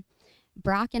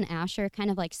 Brock and Asher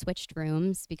kind of like switched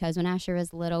rooms because when Asher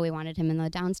was little, we wanted him in the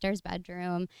downstairs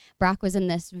bedroom. Brock was in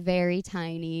this very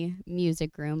tiny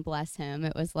music room, bless him.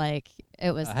 It was. I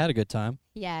had a good time.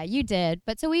 Yeah, you did.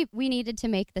 But so we needed to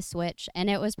make the switch, and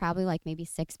it was probably like maybe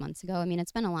 6 months ago. I mean,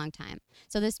 it's been a long time.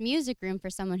 So this music room for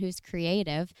someone who's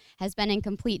creative has been in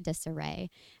complete disarray.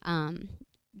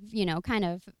 Kind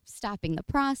of stopping the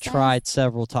process. Tried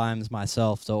several times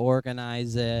myself to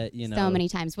organize it, So many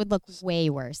times. Would look way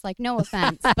worse. Like, no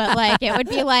offense, but like it would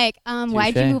be like,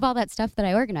 why'd you move all that stuff that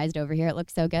I organized over here? It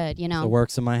looks so good, The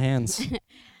work's in my hands.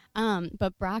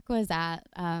 But Brock was at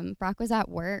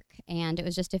work, and it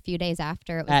was just a few days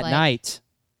after. It was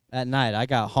At night, I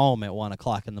got home at 1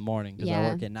 o'clock in the morning because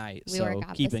I work at night. We so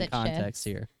work keep in opposite context shifts.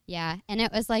 here. Yeah, and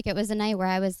it was a night where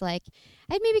I was like,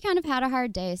 I'd maybe kind of had a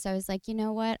hard day, so I was like, you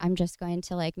know what? I'm just going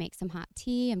to like make some hot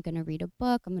tea. I'm going to read a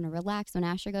book. I'm going to relax when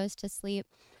Asher goes to sleep.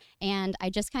 And I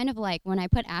just kind of like, when I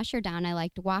put Asher down, I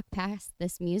like to walk past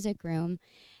this music room,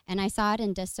 and I saw it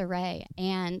in disarray.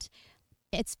 And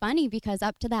it's funny because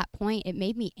up to that point, it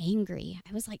made me angry.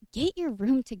 I was like, get your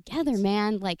room together,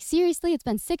 man. Like, seriously, it's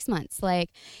been 6 months.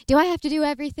 Like, do I have to do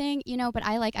everything? But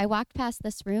I walked past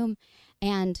this room,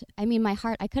 and I mean, my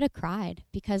heart, I could have cried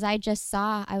because I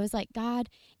was like, God,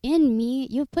 in me,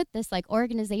 you've put this like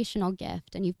organizational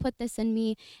gift, and you've put this in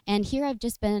me. And here I've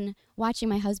just been watching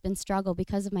my husband struggle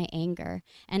because of my anger.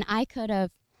 And I could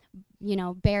have,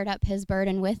 bared up his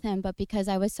burden with him, but because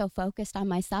I was so focused on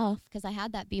myself, because I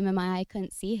had that beam in my eye, I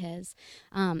couldn't see his.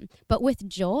 But with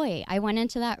joy, I went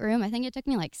into that room. I think it took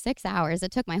me like 6 hours.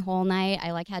 It took my whole night.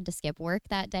 I like had to skip work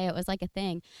that day. It was like a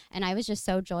thing. And I was just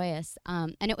so joyous.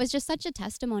 And it was just such a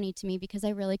testimony to me because I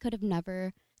really could have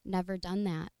never done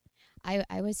that.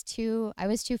 I was too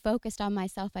focused on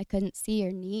myself. I couldn't see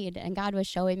or need, and God was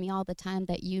showing me all the time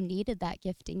that you needed that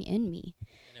gifting in me.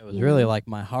 And it was really like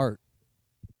my heart.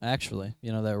 Actually,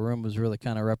 that room was really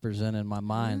kind of representing my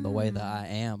mind, the way that I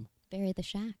am. Bury the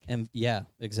shack. And yeah,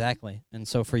 exactly. And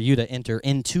so for you to enter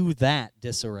into that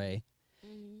disarray,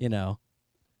 it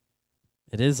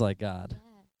is like God.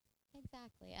 Yeah,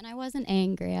 exactly. And I wasn't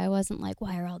angry. I wasn't like,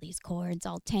 why are all these chords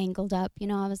all tangled up?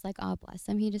 I was like, oh, bless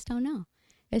him. He just don't know.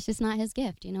 It's just not his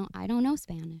gift. I don't know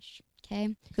Spanish.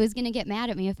 okay? Who's going to get mad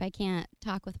at me if I can't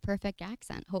talk with perfect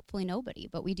accent? Hopefully nobody,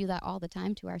 but we do that all the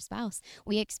time to our spouse.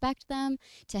 We expect them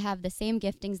to have the same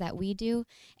giftings that we do,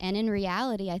 and in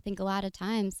reality, I think a lot of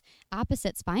times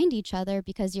opposites find each other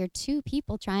because you're two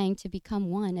people trying to become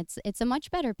one. It's a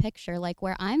much better picture, like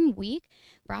where I'm weak,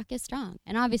 Brock is strong.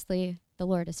 And obviously, the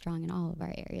Lord is strong in all of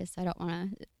our areas. So I don't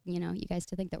want to, you guys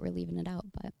to think that we're leaving it out,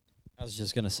 but I was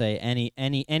just gonna say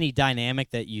any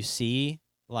dynamic that you see,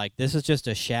 like this is just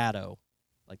a shadow.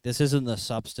 Like this isn't the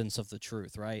substance of the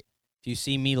truth, right? If you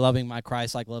see me loving my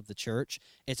Christ like love the church,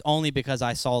 it's only because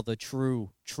I saw the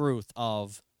true truth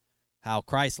of how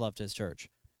Christ loved his church,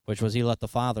 which was he let the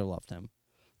Father love him.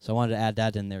 So I wanted to add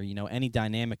that in there. Any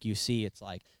dynamic you see, it's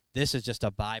like this is just a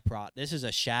byproduct. This is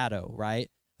a shadow, right?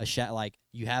 Like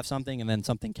you have something and then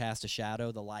something casts a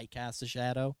shadow. The light casts a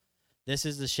shadow. This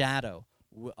is the shadow.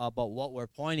 But what we're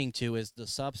pointing to is the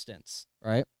substance,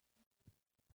 right?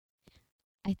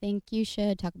 I think you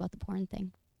should talk about the porn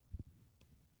thing.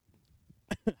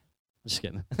 Just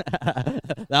kidding.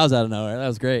 That was out of nowhere. That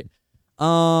was great.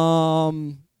 So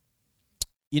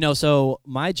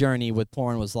my journey with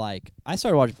porn was like, I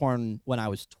started watching porn when I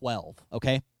was 12,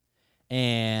 okay?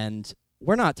 And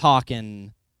we're not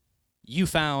talking, you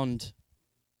found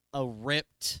a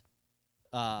ripped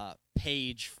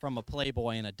page from a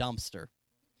Playboy in a dumpster.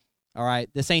 All right?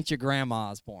 This ain't your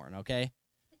grandma's porn, okay?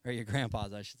 Or your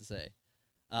grandpa's, I should say.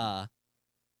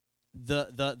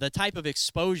 The type of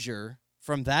exposure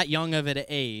from that young of an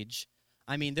age,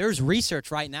 I mean, there's research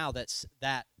right now this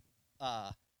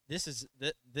God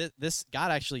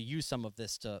actually used some of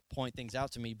this to point things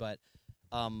out to me, but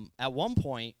at one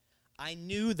point I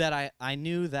knew that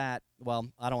well,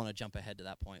 I don't want to jump ahead to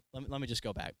that point. Let me just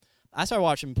go back. I started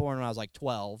watching porn when I was like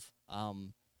 12.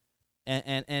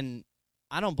 And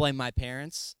I don't blame my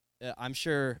parents. I'm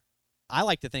sure I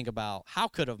like to think about how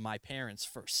could have my parents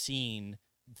foreseen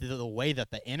the way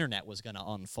that the internet was going to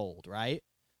unfold, right?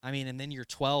 I mean, and then you're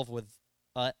 12 with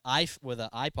an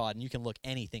iPod and you can look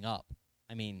anything up.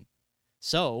 I mean,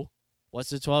 so what's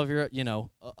the 12-year-old,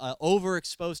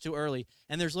 overexposed to early?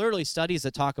 And there's literally studies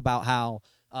that talk about how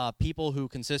people who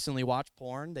consistently watch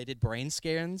porn, they did brain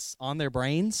scans on their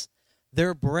brains.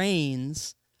 Their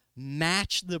brains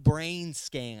match the brain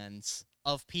scans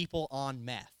of people on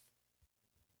meth.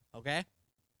 Okay?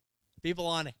 People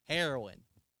on heroin.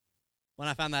 When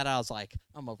I found that out, I was like,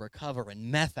 I'm a recovering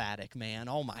meth addict, man.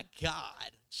 Oh, my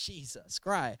God. Jesus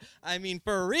Christ. I mean,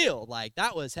 for real. Like,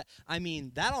 that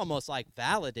almost, like,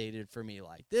 validated for me.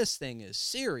 Like, this thing is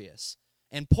serious.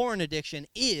 And porn addiction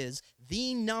is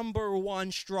the number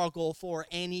one struggle for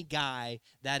any guy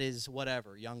that is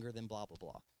whatever, younger than blah, blah,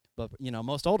 blah. But,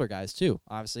 most older guys, too.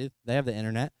 Obviously, they have the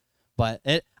internet. But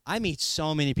I meet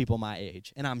so many people my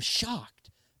age, and I'm shocked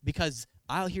because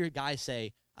I'll hear guys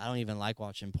say, I don't even like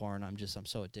watching porn. I'm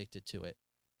so addicted to it.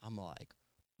 I'm like,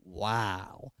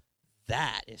 wow,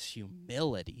 that is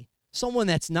humility. Someone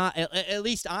that's not, at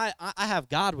least I have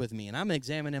God with me, and I'm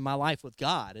examining my life with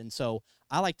God. And so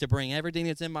I like to bring everything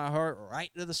that's in my heart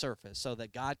right to the surface so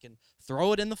that God can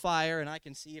throw it in the fire and I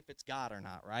can see if it's God or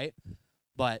not, right?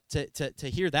 But to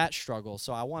hear that struggle,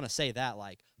 so I want to say that,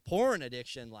 like, porn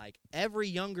addiction, like, every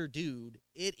younger dude,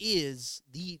 it is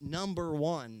the number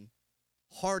one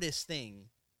hardest thing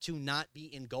to not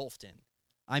be engulfed in.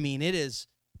 I mean, it is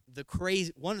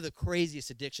one of the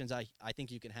craziest addictions I think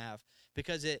you can have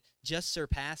because it just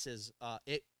surpasses,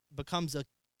 it becomes a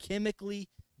chemically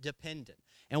dependent.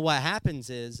 And what happens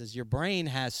is your brain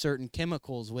has certain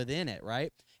chemicals within it,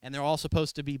 right? And they're all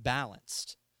supposed to be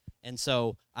balanced. And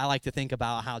so I like to think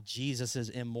about how Jesus'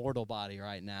 immortal body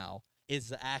right now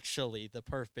is actually the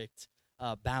perfect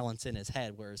balance in his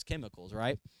head, where his chemicals,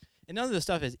 right? And none of this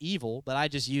stuff is evil, but I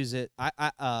just use it.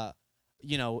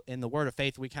 In the Word of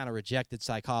Faith, we kind of rejected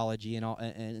psychology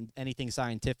and anything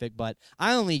scientific, but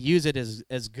I only use it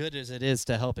as good as it is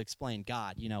to help explain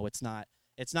God. It's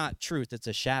not truth; it's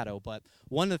a shadow. But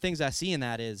one of the things I see in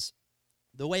that is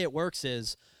the way it works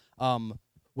is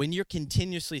when you're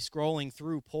continuously scrolling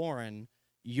through porn,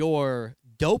 your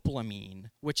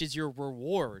dopamine, which is your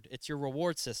reward, it's your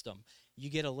reward system. You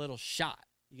get a little shot.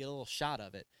 You get a little shot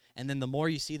of it. And then the more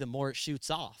you see, the more it shoots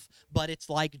off. But it's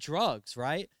like drugs,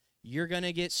 right? You're going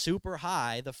to get super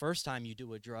high the first time you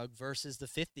do a drug versus the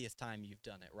 50th time you've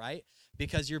done it, right?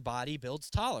 Because your body builds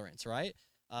tolerance, right?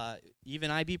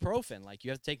 Even ibuprofen, like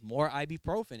you have to take more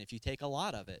ibuprofen if you take a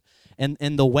lot of it. And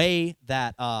the way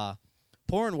that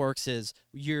porn works is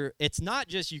it's not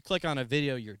just you click on a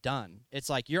video, you're done. It's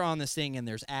like you're on this thing and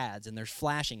there's ads and there's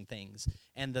flashing things.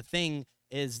 And the thing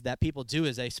is that people do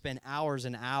is they spend hours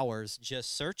and hours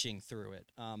just searching through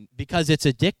it because it's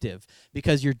addictive,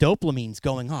 because your dopamine's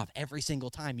going off every single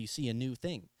time you see a new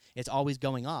thing. It's always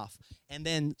going off. And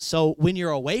then so when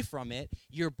you're away from it,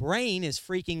 your brain is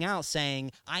freaking out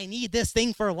saying, I need this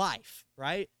thing for life,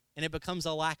 right? And it becomes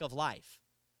a lack of life.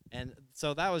 And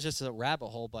so that was just a rabbit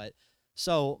hole. But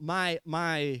so my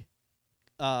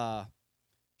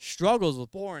struggles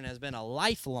with porn has been a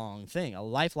lifelong thing,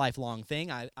 lifelong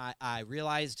thing. I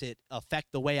realized it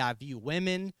affect the way I view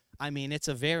women. I mean, it's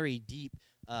a very deep,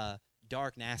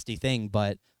 dark, nasty thing,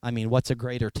 but I mean, what's a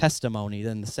greater testimony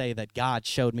than to say that God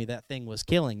showed me that thing was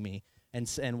killing me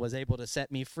and was able to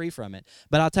set me free from it?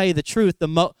 But I'll tell you the truth,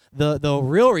 the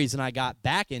real reason I got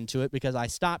back into it, because I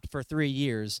stopped for 3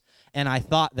 years and I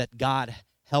thought that God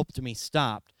helped me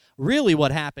stop. Really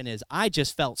what happened is I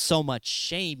just felt so much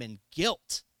shame and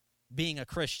guilt being a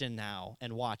Christian now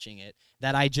and watching it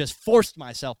that I just forced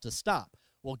myself to stop.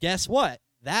 Well, guess what?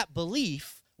 That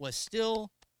belief was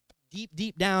still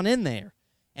deep down in there.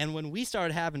 And when we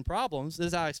started having problems, this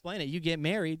is how I explain it. You get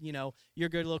married, you're a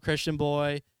good little Christian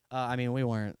boy. I mean, we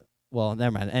weren't. Well,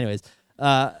 never mind. Anyways,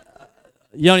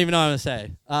 you don't even know what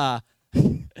I'm going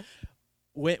to say.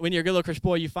 When you're a good little Christian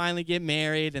boy, you finally get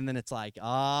married, and then it's like,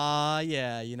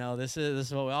 yeah, this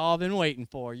is what we've all been waiting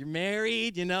for. You're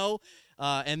married,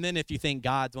 and then if you think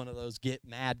God's one of those get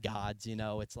mad gods,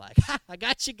 it's like, ha, I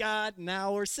got you, God.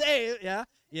 Now we're saved. Yeah,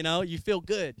 you feel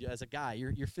good as a guy.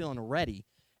 You're feeling ready,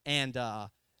 and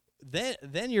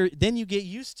then you get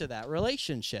used to that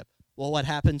relationship. Well, what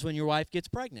happens when your wife gets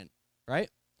pregnant, right?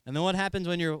 And then what happens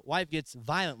when your wife gets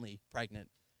violently pregnant?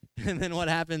 And then what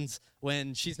happens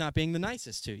when she's not being the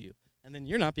nicest to you? And then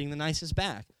you're not being the nicest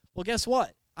back. Well, guess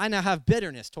what? I now have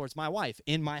bitterness towards my wife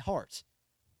in my heart.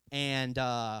 And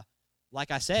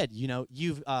like I said,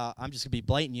 you've I'm just going to be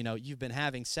blatant, you've been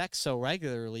having sex so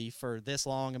regularly for this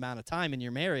long amount of time in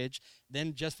your marriage,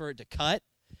 then just for it to cut.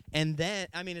 And then,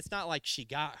 I mean, it's not like she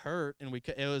got hurt and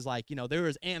it was like, there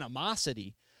was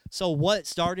animosity. So what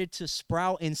started to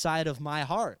sprout inside of my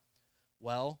heart?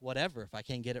 Well, whatever, if I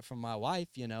can't get it from my wife,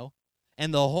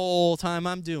 And the whole time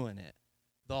I'm doing it,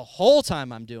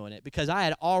 because I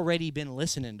had already been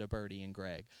listening to Birdie and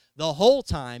Greg. The whole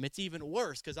time, it's even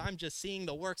worse because I'm just seeing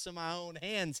the works of my own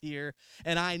hands here,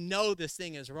 and I know this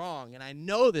thing is wrong, and I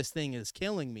know this thing is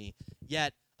killing me,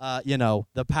 yet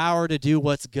the power to do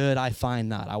what's good, I find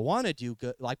not. I want to do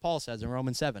good, like Paul says in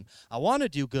Romans 7. I want to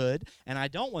do good, and I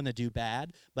don't want to do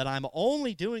bad, but I'm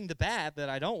only doing the bad that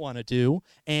I don't want to do,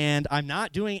 and I'm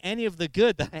not doing any of the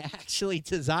good that I actually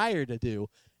desire to do.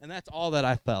 And that's all that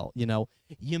I felt,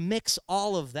 You mix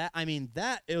all of that. I mean,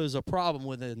 that it was a problem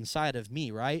with inside of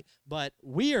me, right? But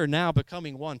we are now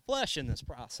becoming one flesh in this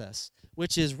process,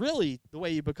 which is really the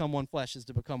way you become one flesh is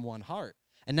to become one heart.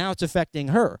 And now it's affecting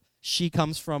her. She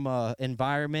comes from an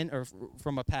environment or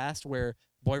from a past where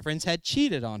boyfriends had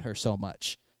cheated on her so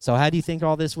much. So how do you think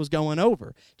all this was going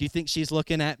over? Do you think she's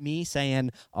looking at me saying,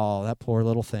 oh, that poor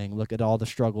little thing, look at all the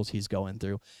struggles he's going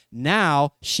through?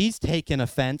 Now she's taking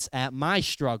offense at my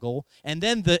struggle, and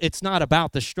then it's not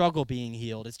about the struggle being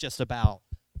healed. It's just about,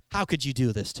 how could you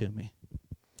do this to me?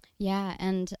 Yeah,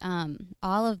 and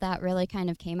all of that really kind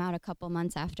of came out a couple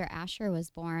months after Asher was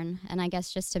born, and I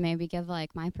guess just to maybe give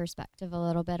like my perspective a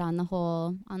little bit on the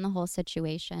whole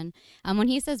situation. When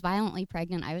he says violently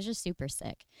pregnant, I was just super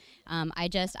sick.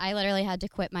 I literally had to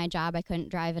quit my job. I couldn't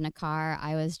drive in a car.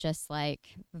 I was just like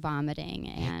vomiting,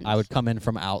 and I would come in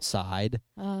from outside,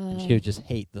 and she would just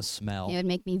hate the smell. It would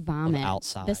make me vomit.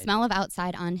 Outside. The smell of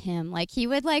outside on him. Like he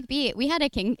would like we had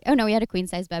a queen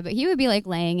size bed, but he would be like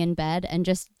laying in bed and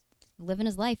just living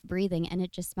his life, breathing, and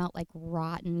it just smelled like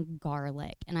rotten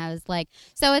garlic. And I was like,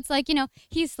 so it's like,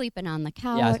 he's sleeping on the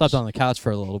couch. Yeah, I slept on the couch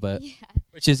for a little bit,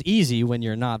 which is easy when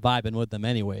you're not vibing with them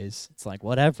anyways. It's like,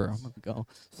 whatever, I'm going to go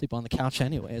sleep on the couch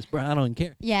anyways, bro, I don't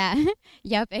care. Yeah,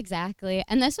 yep, exactly.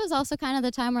 And this was also kind of the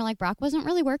time where, like, Brock wasn't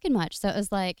really working much. So it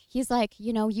was like, he's like,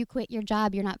 you quit your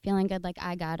job, you're not feeling good, like,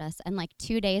 I got us. And, like,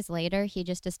 2 days later, he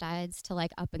just decides to,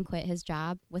 like, up and quit his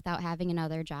job without having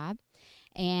another job.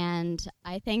 And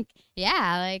I think,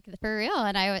 like for real.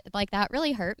 And that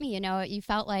really hurt me. You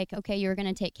felt like, okay, you were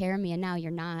going to take care of me and now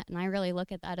you're not. And I really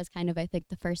look at that as kind of, I think,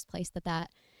 the first place that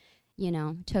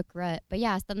took root. But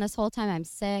yeah, then this whole time I'm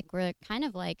sick, we're kind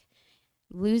of like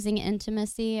losing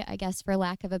intimacy, I guess, for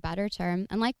lack of a better term.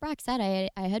 And like Brock said, I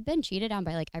had been cheated on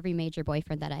by like every major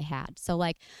boyfriend that I had. So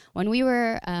like when we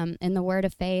were in the Word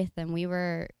of Faith and we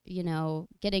were,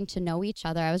 getting to know each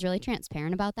other, I was really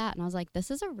transparent about that. And I was like,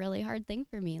 this is a really hard thing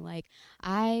for me. Like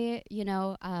I,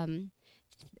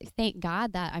 thank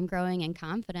God that I'm growing in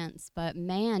confidence, but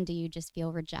man, do you just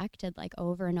feel rejected like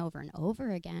over and over and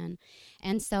over again.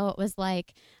 And so it was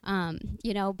like,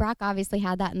 Brock obviously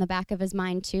had that in the back of his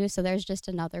mind too. So there's just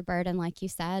another burden, like you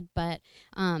said. But,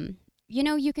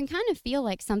 you can kind of feel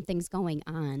like something's going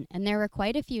on. And there were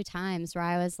quite a few times where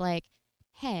I was like,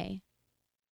 hey,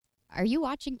 are you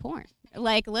watching porn?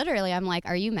 Like, literally, I'm like,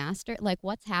 are you master? Like,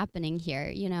 what's happening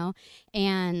here,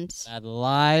 And That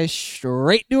lie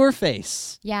straight to her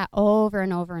face. yeah, over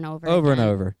and over and over Over and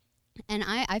again. over. And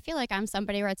I feel like I'm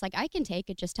somebody where it's like, I can take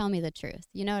it, just tell me the truth.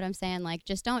 You know what I'm saying? Like,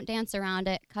 just don't dance around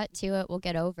it, cut to it, we'll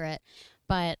get over it.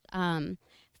 But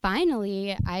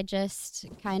finally, I just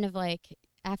kind of like,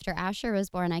 after Asher was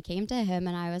born, I came to him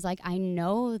and I was like, I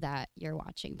know that you're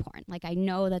watching porn. Like, I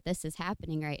know that this is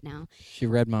happening right now. She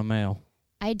read my mail.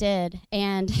 I did,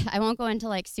 and I won't go into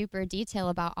like super detail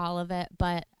about all of it,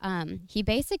 but he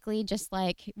basically just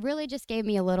like really just gave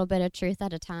me a little bit of truth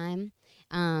at a time.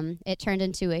 It turned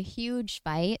into a huge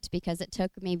fight because it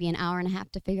took maybe an hour and a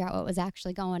half to figure out what was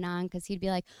actually going on, because he'd be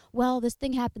like, well, this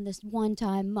thing happened this one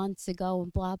time months ago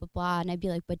and blah, blah, blah. And I'd be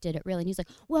like, but did it really? And he's like,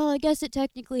 well, I guess it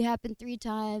technically happened 3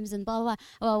 times and blah, blah,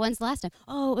 blah. Well, when's the last time?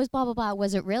 Oh, it was blah, blah, blah.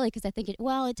 Was it really? Because I think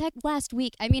last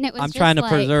week. I mean, it was I'm just trying to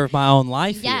like, preserve my own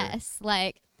life here. yes,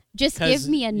 like, just 'Cause give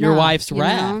me enough. your wife's you know?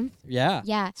 wrath. Yeah.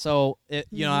 Yeah. So, I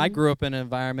Mhm. grew up in an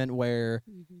environment where,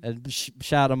 Mhm. and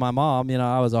shout out to my mom,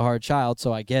 I was a hard child,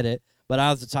 so I get it. But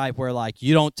I was the type where, like,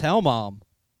 you don't tell mom.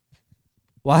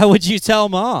 Why would you tell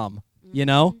mom? You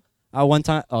know? One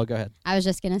time, go ahead. I was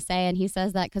just going to say, and he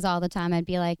says that because all the time I'd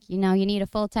be like, you need a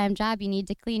full-time job, you need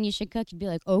to clean, you should cook. He'd be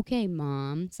like, okay,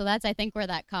 mom. So that's, I think, where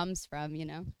that comes from,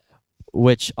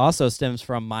 Which also stems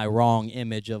from my wrong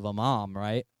image of a mom,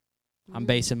 right? I'm Mhm.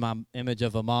 basing my image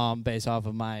of a mom based off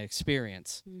of my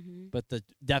experience. Mhm. But the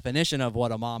definition of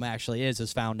what a mom actually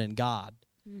is found in God.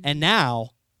 Mhm. And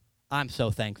now I'm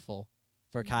so thankful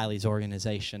for Kylie's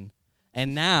organization.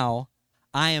 And now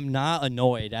I am not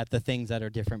annoyed at the things that are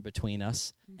different between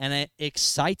us. And it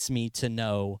excites me to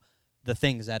know the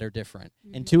things that are different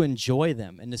and to enjoy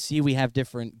them and to see we have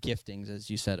different giftings, as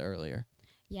you said earlier.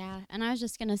 Yeah, and I was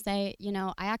just going to say,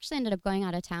 I actually ended up going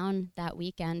out of town that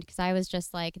weekend because I was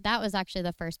just like, that was actually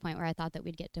the first point where I thought that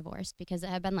we'd get divorced, because it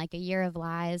had been like a year of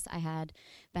lies. I had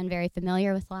been very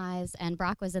familiar with lies, and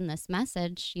Brock was in this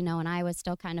message, and I was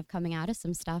still kind of coming out of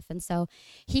some stuff. And so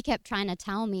he kept trying to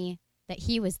tell me that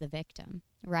he was the victim,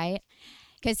 right?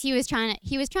 Because he was trying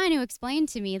to explain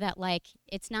to me that, like,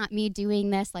 it's not me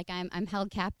doing this, like I'm held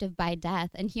captive by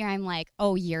death. And here I'm like,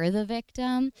 oh, you're the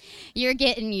victim, you're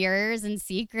getting yours in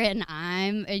secret,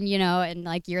 and and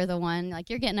like you're the one, like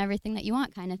you're getting everything that you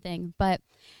want, kind of thing. But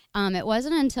it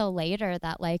wasn't until later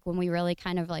that, like, when we really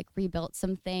kind of like rebuilt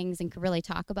some things and could really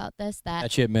talk about this,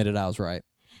 that She admitted I was right.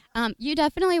 you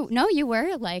definitely, no, you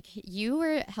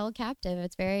were held captive.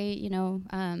 It's very,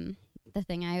 the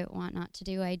thing I want not to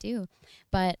do, I do.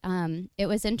 But it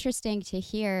was interesting to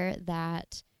hear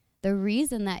that the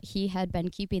reason that he had been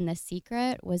keeping this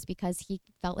secret was because he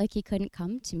felt like he couldn't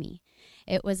come to me.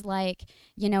 It was like,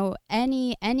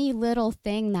 any little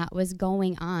thing that was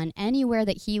going on, anywhere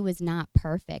that he was not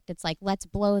perfect, it's like, let's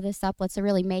blow this up. Let's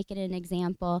really make it an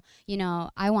example.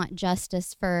 I want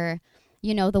justice for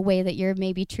the way that you're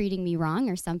maybe treating me wrong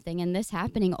or something. And this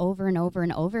happening over and over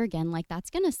and over again, like,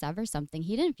 that's going to sever something.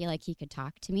 He didn't feel like he could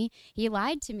talk to me. He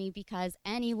lied to me because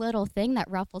any little thing that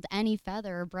ruffled any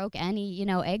feather or broke any,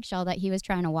 eggshell that he was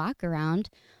trying to walk around,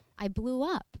 I blew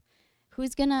up.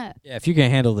 Who's going to... Yeah, if you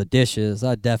can't handle the dishes,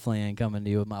 I definitely ain't coming to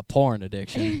you with my porn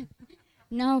addiction.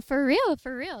 No, for real,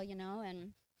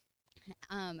 and...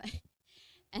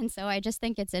 And so I just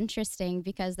think it's interesting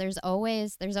because there's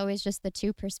always just the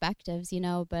two perspectives,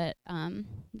 but I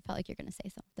felt like you're going to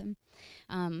say something.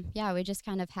 Yeah, we just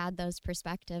kind of had those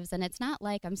perspectives. And it's not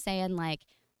like I'm saying, like,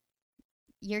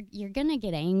 you're going to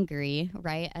get angry,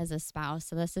 right, as a spouse.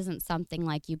 So this isn't something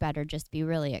like you better just be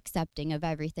really accepting of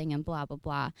everything and blah, blah,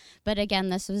 blah. But again,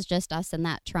 this was just us in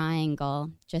that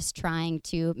triangle, just trying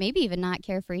to maybe even not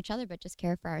care for each other, but just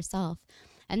care for ourselves.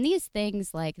 And these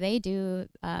things, like, they do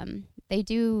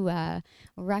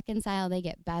reconcile, they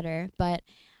get better. But,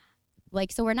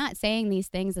 like, so we're not saying these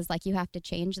things as, like, you have to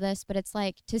change this, but it's,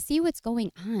 like, to see what's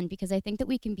going on, because I think that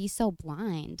we can be so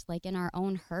blind, like, in our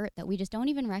own hurt, that we just don't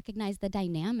even recognize the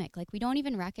dynamic. Like, we don't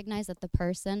even recognize that the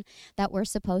person that we're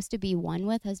supposed to be one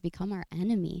with has become our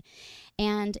enemy.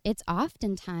 And it's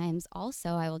oftentimes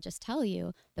also, I will just tell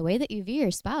you, the way that you view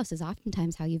your spouse is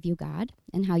oftentimes how you view God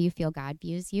and how you feel God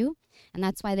views you. And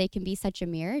that's why they can be such a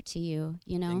mirror to you,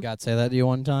 Didn't God say that to you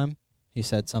one time? He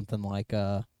said something like,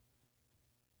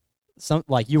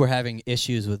 you were having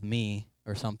issues with me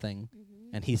or something. Mm-hmm.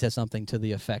 And he said something to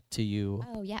the effect to you.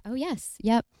 Oh, yeah. Oh, yes.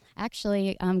 Yep.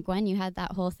 Actually, Gwen, you had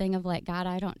that whole thing of like, God,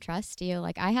 I don't trust you.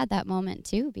 Like, I had that moment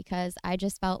too, because I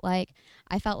just felt like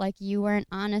you weren't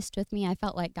honest with me. I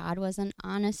felt like God wasn't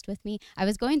honest with me. I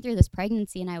was going through this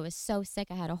pregnancy and I was so sick.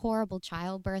 I had a horrible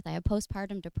childbirth. I had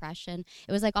postpartum depression.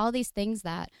 It was like all these things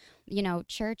that,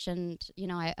 church and,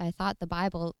 I thought the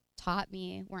Bible taught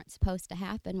me weren't supposed to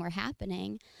happen were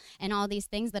happening, and all these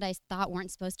things that I thought weren't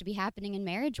supposed to be happening in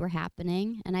marriage were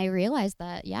happening. And I realized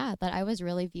that that I was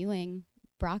really viewing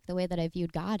Brock the way that I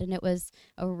viewed God, and it was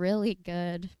a really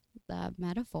good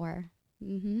metaphor.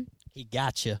 He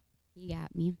got you. He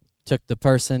got me. Took the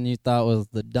person you thought was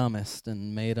the dumbest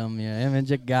and made him your image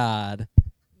of God.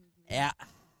 Yeah,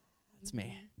 that's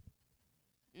me.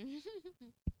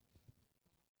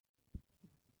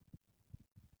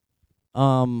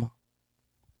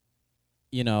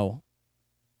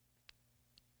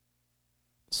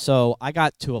 So I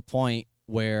got to a point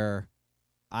where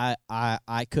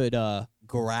I could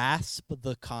grasp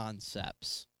the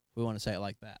concepts. We want to say it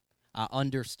like that. I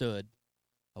understood,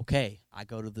 okay, I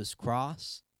go to this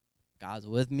cross, God's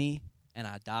with me, and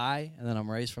I die, and then I'm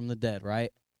raised from the dead,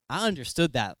 right? I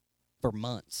understood that for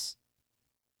months,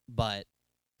 but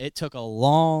it took a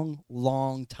long,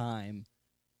 long time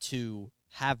to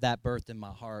have that birth in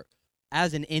my heart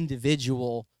as an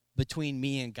individual between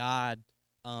me and God,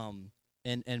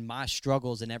 and my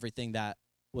struggles and everything that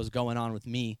was going on with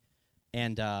me.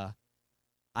 And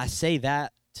I say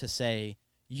that to say,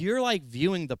 you're like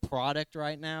viewing the product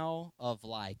right now of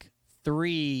like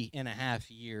 3.5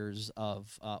 years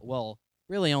of,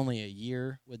 really only a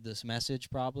year with this message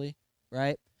probably,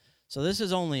 right? So this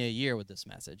is only a year with this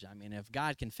message. I mean, if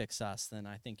God can fix us, then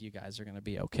I think you guys are going to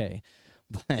be okay.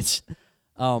 But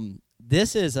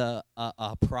this is a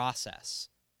process.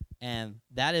 And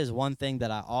that is one thing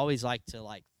that I always like to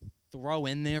like throw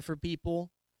in there for people,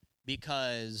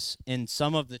 because in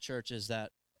some of the churches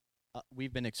that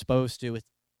we've been exposed to,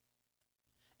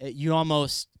 you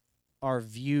almost are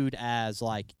viewed as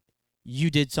like you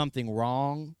did something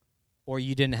wrong or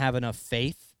you didn't have enough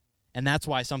faith, and that's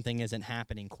why something isn't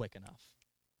happening quick enough.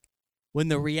 When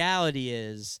the reality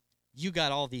is you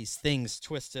got all these things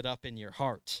twisted up in your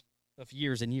heart of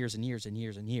years and years and years and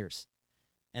years and years.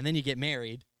 And then you get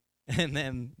married, and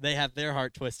then they have their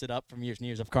heart twisted up from years and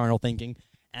years of carnal thinking,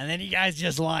 and then you guys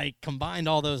just like combined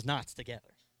all those knots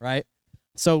together, right?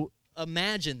 So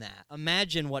imagine that.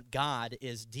 Imagine what God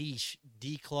is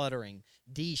decluttering,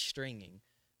 de-stringing.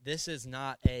 This is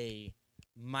not a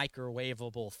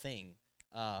microwavable thing.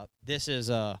 This is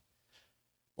the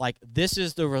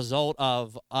result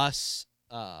of us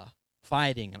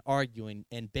fighting and arguing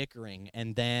and bickering,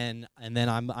 and then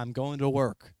I'm going to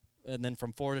work, and then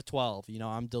from 4 to 12,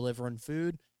 I'm delivering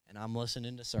food and I'm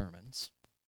listening to sermons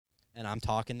and I'm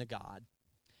talking to God,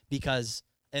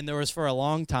 and there was for a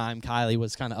long time Kylie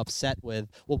was kind of upset with,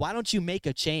 well, why don't you make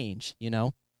a change,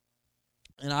 And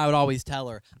I would always tell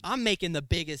her, I'm making the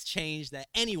biggest change that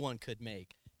anyone could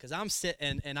make, because I'm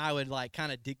sitting, and I would like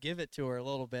kind of give it to her a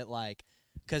little bit, like,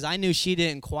 because I knew she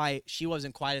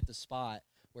wasn't quite at the spot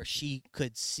where she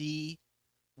could see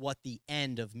what the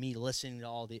end of me listening to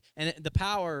all and the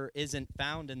power isn't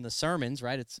found in the sermons,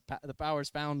 right? The power is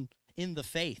found in the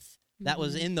faith that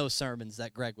was in those sermons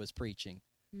that Greg was preaching.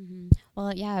 Mm-hmm.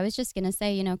 Well, yeah, I was just going to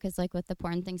say, because like with the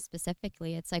porn thing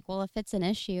specifically, it's like, well, if it's an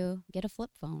issue, get a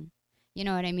flip phone. You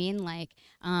know what I mean? Like,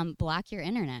 block your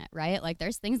internet, right? Like,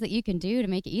 there's things that you can do to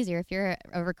make it easier. If you're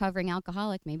a recovering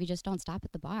alcoholic, maybe just don't stop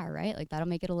at the bar, right? Like, that'll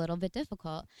make it a little bit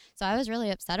difficult. So I was really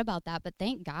upset about that. But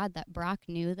thank God that Brock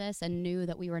knew this and knew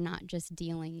that we were not just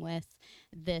dealing with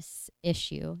this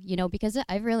issue, because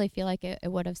I really feel like it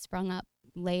would have sprung up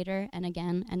later and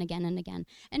again and again and again.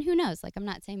 And who knows? Like, I'm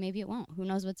not saying maybe it won't. Who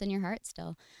knows what's in your heart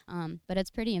still? But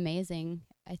it's pretty amazing,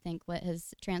 I think, what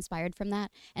has transpired from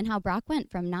that, and how Brock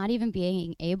went from not even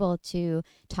being able to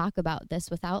talk about this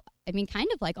without, kind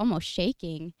of like almost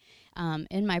shaking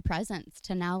in my presence,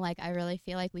 to now, like, I really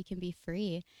feel like we can be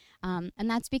free. And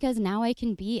that's because now I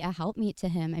can be a helpmeet to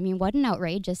him. What an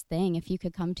outrageous thing if you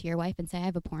could come to your wife and say, I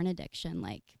have a porn addiction,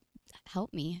 like,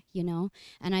 help me,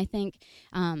 And I think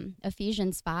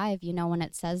Ephesians 5, when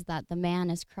it says that the man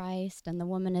is Christ and the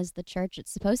woman is the church,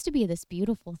 it's supposed to be this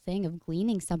beautiful thing of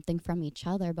gleaning something from each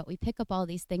other, but we pick up all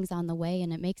these things on the way,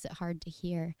 and it makes it hard to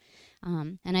hear.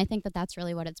 And I think that that's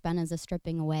really what it's been, is a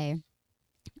stripping away.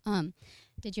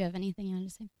 Did you have anything you wanted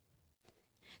to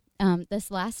say? This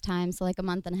last time, so like a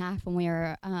month and a half, when we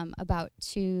were about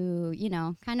to,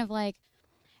 kind of like,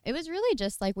 it was really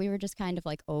just like we were just kind of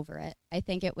like over it. I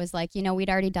think it was like, we'd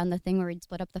already done the thing where we'd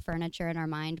split up the furniture in our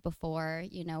mind before,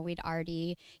 we'd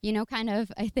already, kind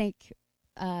of, I think,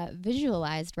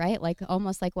 visualized, right? Like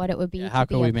almost like what it would be. Yeah, to how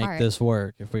be can we apart. make this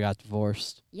work if we got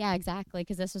divorced? Yeah, exactly.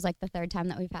 Because this was like the third time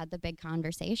that we've had the big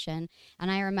conversation.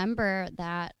 And I remember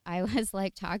that I was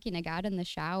like talking to God in the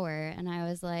shower, and I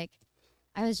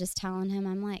was just telling him,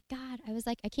 I'm like, God, I was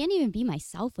like, I can't even be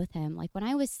myself with him. Like when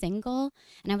I was single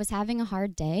and I was having a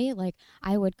hard day, like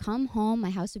I would come home, my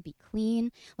house would be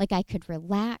clean, like I could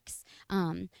relax.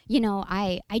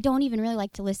 I don't even really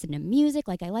like to listen to music.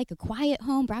 Like I like a quiet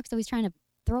home. Brock's always trying to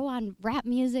throw on rap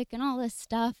music and all this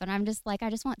stuff. And I'm just like, I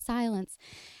just want silence.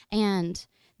 And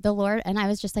the Lord, and I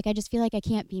was just like, I just feel like I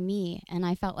can't be me. And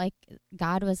I felt like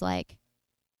God was like,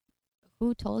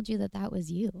 who told you that that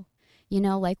was you?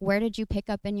 Like where did you pick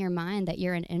up in your mind that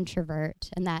you're an introvert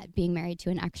and that being married to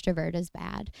an extrovert is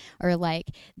bad? Or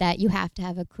like that you have to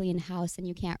have a clean house and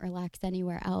you can't relax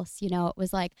anywhere else? It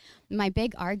was like my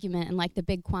big argument and like the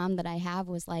big qualm that I have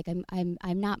was like,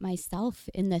 I'm not myself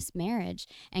in this marriage.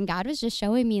 And God was just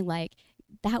showing me like,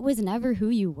 that was never who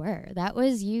you were. That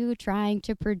was you trying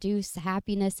to produce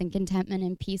happiness and contentment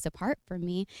and peace apart from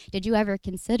me. Did you ever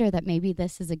consider that maybe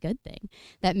this is a good thing?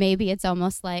 That maybe it's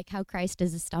almost like how Christ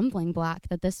is a stumbling block,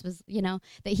 that this was, that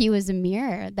he was a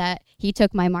mirror, that he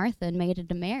took my Martha and made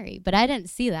it a Mary. But I didn't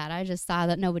see that. I just saw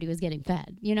that nobody was getting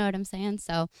fed. You know what I'm saying?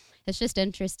 So it's just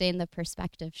interesting, the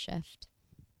perspective shift.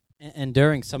 And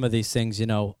during some of these things,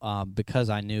 because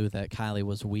I knew that Kylie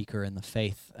was weaker in the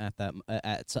faith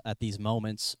at these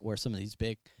moments where some of these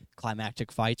big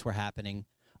climactic fights were happening,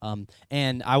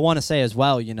 and I want to say as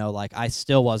well, like I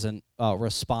still wasn't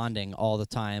responding all the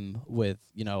time with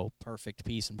perfect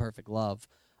peace and perfect love,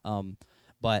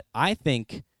 but I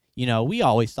think we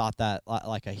always thought that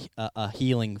like a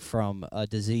healing from a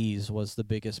disease was the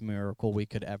biggest miracle we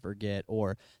could ever get,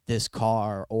 or this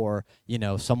car, or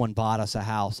someone bought us a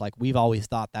house. Like we've always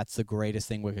thought that's the greatest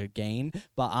thing we could gain.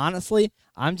 But honestly,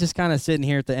 I'm just kind of sitting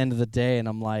here at the end of the day and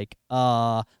I'm like,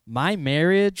 my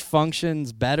marriage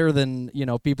functions better than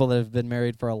people that have been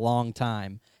married for a long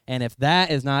time. And if that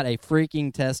is not a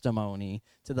freaking testimony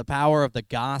to the power of the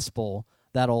gospel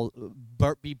that'll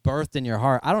be birthed in your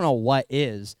heart, I don't know what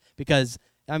is. Because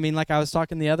I mean, like I was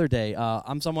talking the other day,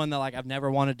 I'm someone that like I've never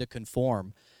wanted to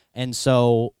conform, and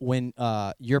so when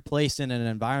you're placed in an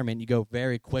environment, you go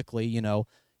very quickly.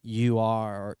 You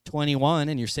are 21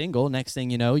 and you're single. Next thing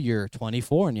you know, you're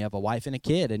 24 and you have a wife and a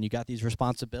kid, and you got these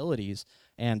responsibilities.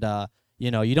 And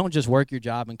you don't just work your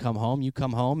job and come home. You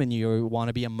come home and you want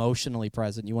to be emotionally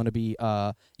present. You want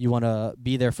to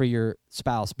be there for your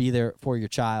spouse, be there for your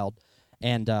child.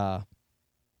 And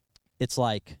it's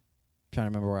like, I'm trying to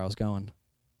remember where I was going.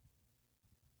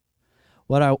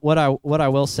 What I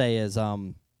will say is,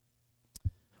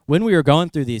 when we were going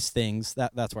through these things,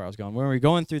 that's where I was going. When we were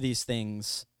going through these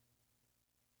things,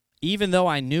 even though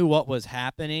I knew what was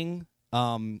happening,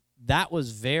 that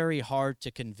was very hard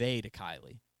to convey to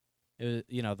Kylie. It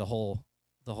was,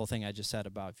 the whole thing I just said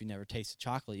about if you never tasted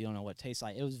chocolate, you don't know what it tastes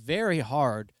like. It was very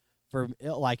hard for,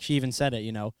 like she even said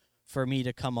it, for me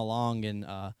to come along and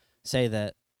say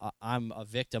that I'm a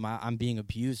victim. I'm being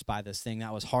abused by this thing.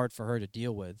 That was hard for her to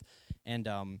deal with. And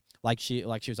like she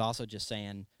was also just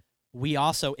saying, we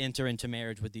also enter into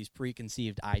marriage with these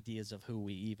preconceived ideas of who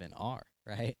we even are,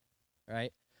 right?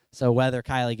 Right? So whether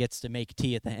Kylie gets to make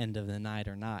tea at the end of the night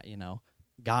or not,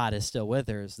 God is still with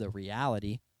her is the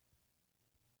reality.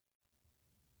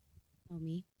 Oh,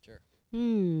 me? Sure.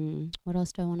 What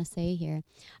else do I want to say here?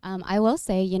 I will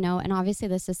say, and obviously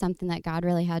this is something that God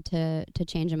really had to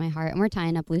change in my heart, and we're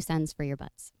tying up loose ends for your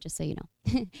butts, just so you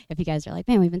know. If you guys are like,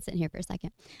 man, we've been sitting here for a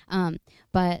second.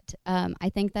 But I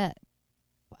think that,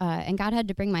 and God had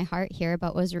to bring my heart here,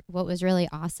 but what was really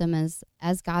awesome is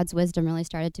as God's wisdom really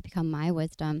started to become my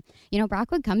wisdom,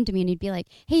 Brock would come to me and he'd be like,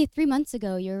 hey, 3 months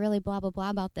ago, you were really blah, blah, blah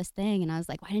about this thing. And I was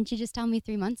like, why didn't you just tell me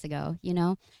 3 months ago,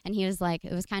 And he was like,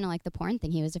 it was kind of like the porn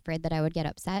thing. He was afraid that I would get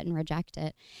upset and reject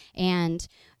it. And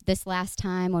this last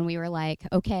time when we were like,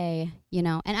 okay,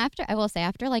 and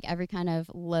after like every kind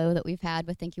of low that we've had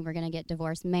with thinking we're going to get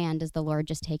divorced, man, does the Lord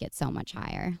just take it so much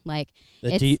higher. Like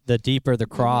the deeper the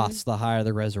cross, the higher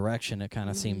the resurrection, it kind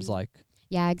of seems like.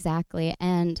 Yeah, exactly.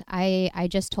 And I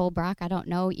just told Brock, I don't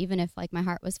know even if like my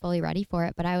heart was fully ready for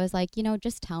it, but I was like,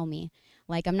 just tell me.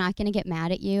 Like, I'm not going to get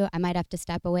mad at you. I might have to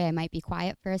step away. I might be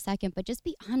quiet for a second, but just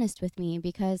be honest with me,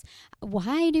 because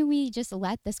why do we just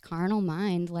let this carnal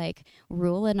mind like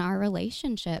rule in our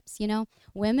relationships?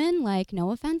 Women, like,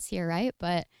 no offense here, right?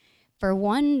 But for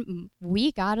 1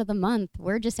 week out of the month,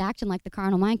 we're just acting like the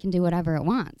carnal mind can do whatever it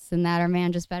wants, and that our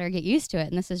man just better get used to it.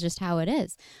 And this is just how it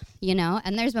is,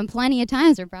 And there's been plenty of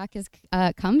times where Brock has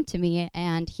come to me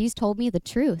and he's told me the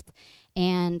truth,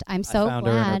 and I'm so I found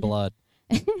glad. her in her blood.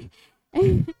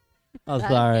 Oh, That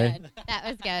was sorry. good. That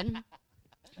was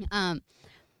good.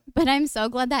 But I'm so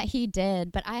glad that he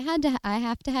did. But I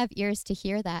have to have ears to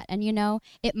hear that. And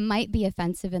it might be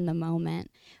offensive in the moment,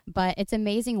 but it's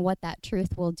amazing what that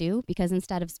truth will do, because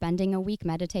instead of spending a week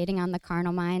meditating on the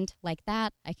carnal mind like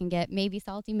that, I can get maybe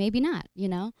salty, maybe not.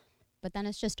 But then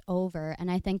it's just over. And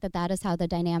I think that that is how the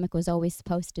dynamic was always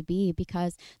supposed to be,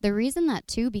 because the reason that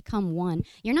two become one,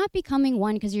 you're not becoming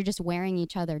one because you're just wearing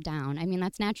each other down. I mean,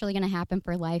 that's naturally going to happen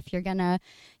for life. You're going to,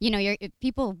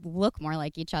 people look more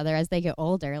like each other as they get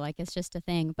older. Like, it's just a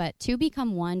thing. But two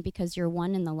become one because you're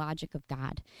one in the logic of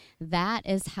God. That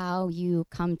is how you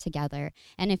come together.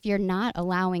 And if you're not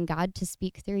allowing God to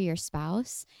speak through your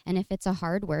spouse, and if it's a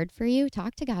hard word for you,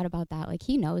 talk to God about that. Like,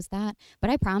 he knows that.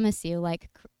 But I promise you, like,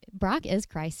 Brock is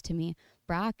Christ to me.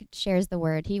 Brock shares the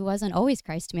word. He wasn't always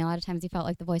Christ to me. A lot of times he felt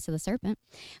like the voice of the serpent.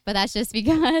 But that's just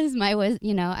because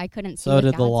I couldn't see So with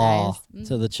did the God's law eyes.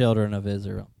 to the children of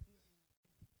Israel.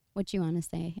 What you want to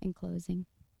say in closing?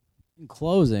 In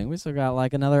closing, we still got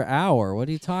like another hour. What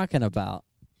are you talking about?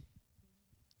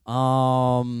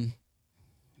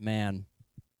 Man.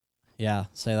 Yeah,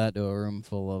 say that to a room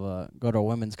full of go to a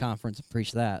women's conference and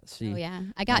preach that. See. Oh, yeah.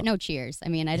 I got no cheers. I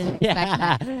mean, I didn't expect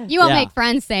that. You won't Yeah. make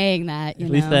friends saying that.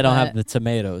 At least they don't have but- the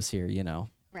tomatoes here,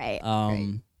 Right.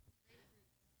 right.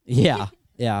 Yeah,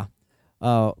 yeah.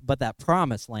 But that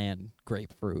promised land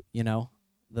grapefruit,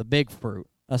 the big fruit.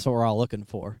 That's what we're all looking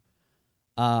for.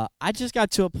 I just got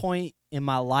to a point in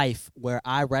my life where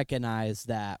I recognize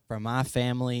that for my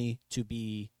family to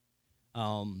be,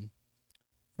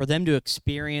 for them to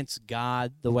experience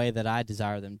God the way that I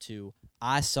desire them to,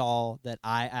 I saw that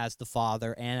I, as the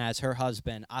father and as her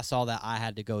husband, I saw that I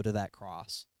had to go to that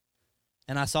cross.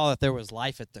 And I saw that there was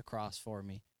life at the cross for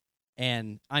me.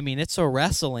 And, I mean, it's a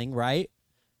wrestling, right?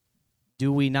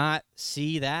 Do we not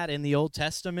see that in the Old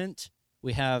Testament?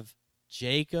 We have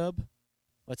Jacob.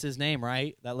 What's his name,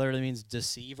 right? That literally means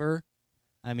deceiver.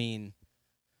 I mean,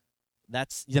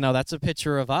 that's a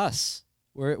picture of us.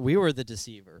 We were the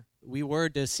deceiver. We were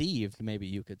deceived, maybe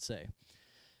you could say.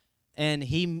 And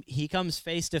he comes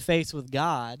face to face with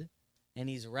God, and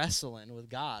he's wrestling with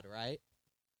God, right?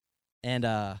 And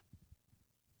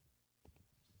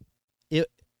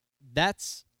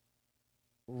that's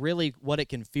really what it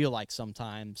can feel like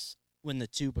sometimes when the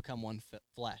two become one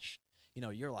flesh.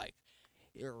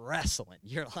 You're wrestling.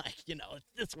 You're like, it's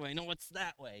this way, no, it's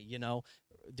that way,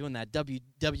 doing that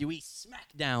WWE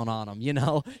smackdown on them,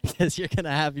 because you're going to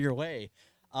have your way.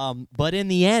 But in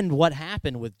the end, what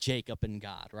happened with Jacob and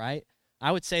God, right?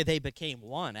 I would say they became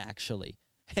one, actually.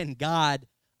 And God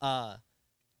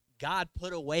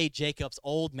put away Jacob's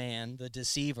old man, the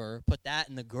deceiver, put that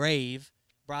in the grave,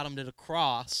 brought him to the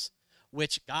cross,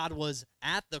 which God was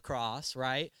at the cross,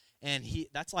 right? And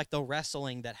that's like the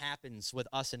wrestling that happens with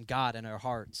us and God in our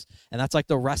hearts. And that's like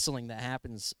the wrestling that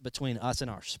happens between us and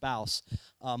our spouse.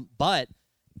 But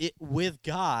with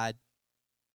God,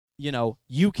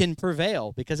 you can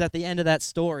prevail, because at the end of that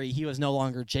story, he was no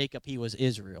longer Jacob, he was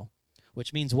Israel.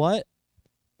 Which means what?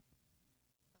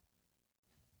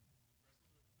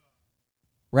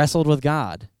 Wrestled with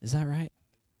God. Is that right?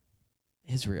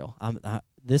 Israel.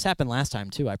 This happened last time,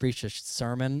 too. I preached a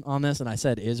sermon on this, and I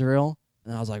said Israel.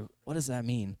 And I was like, what does that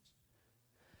mean?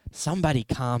 Somebody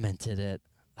commented it.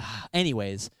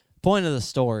 Anyways, point of the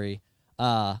story,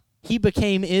 he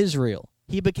became Israel.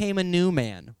 He became a new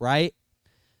man, right?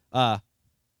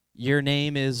 Your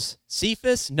name is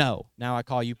Cephas? No. Now I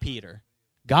call you Peter.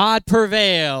 God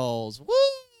prevails.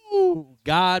 Woo!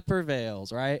 God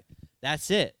prevails, right?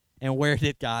 That's it. And where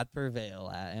did God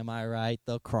prevail at? Am I right?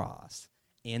 The cross.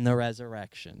 In the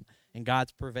resurrection. And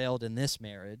God's prevailed in this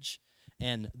marriage.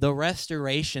 And the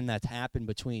restoration that's happened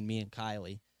between me and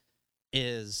Kylie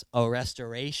is a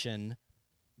restoration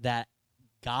that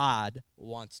God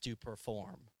wants to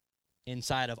perform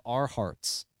inside of our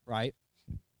hearts, right?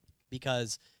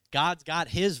 Because God's got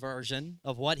his version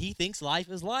of what he thinks life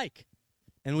is like.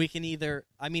 And we can either,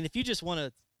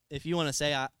 if you want to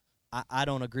say, I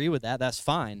don't agree with that, that's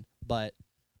fine. But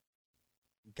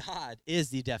God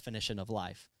is the definition of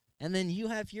life. And then you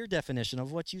have your definition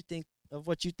of what you think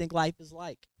life is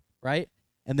like, right?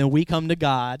 And then we come to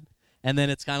God, and then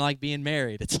it's kind of like being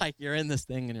married. It's like you're in this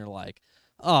thing, and you're like,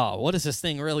 oh, what is this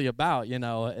thing really about?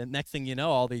 And next thing you know,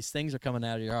 all these things are coming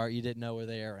out of your heart you didn't know were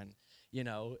there. And,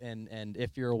 and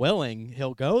if you're willing,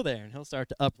 he'll go there, and he'll start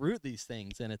to uproot these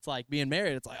things. And it's like being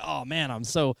married. It's like, oh, man, I'm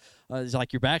so, it's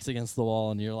like your back's against the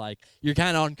wall, and you're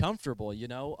kind of uncomfortable,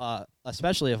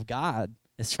 especially if God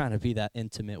is trying to be that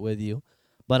intimate with you.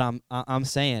 But I'm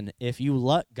saying, if you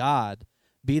let God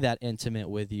be that intimate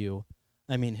with you,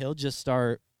 he'll just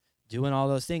start doing all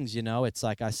those things, It's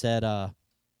like I said,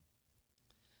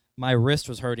 my wrist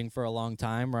was hurting for a long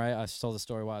time, right? I told the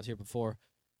story while I was here before.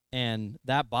 And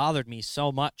that bothered me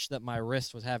so much that my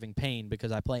wrist was having pain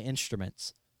because I play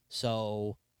instruments.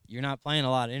 So you're not playing a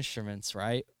lot of instruments,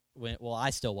 right? Well, I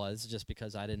still was, just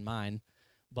because I didn't mind.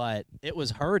 But it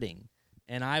was hurting.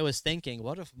 And I was thinking,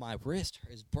 what if my wrist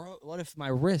is broke? What if my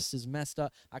wrist is messed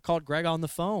up? I called Greg on the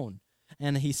phone.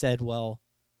 And he said, well,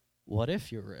 what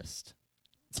if your wrist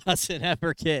doesn't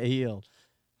ever get healed?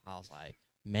 I was like,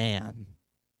 man,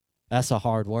 that's a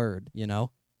hard word, you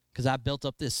know? Because I built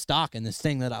up this stock in this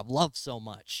thing that I've loved so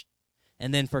much.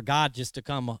 And then for God just to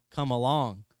come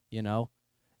along, you know,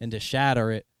 and to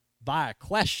shatter it by a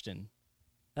question.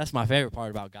 That's my favorite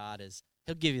part about God, is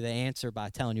he'll give you the answer by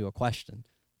telling you a question.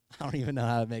 I don't even know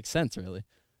how it makes sense, really.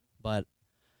 But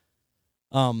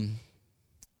so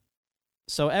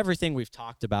everything we've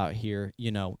talked about here,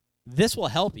 you know, this will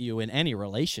help you in any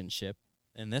relationship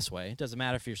in this way. It doesn't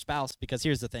matter if you're spouse, because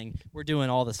here's the thing. We're doing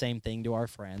all the same thing to our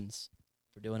friends.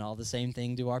 We're doing all the same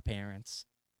thing to our parents.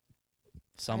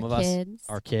 Some of us,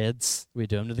 our kids, we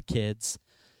do them to the kids.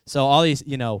 So all these,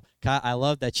 you know, I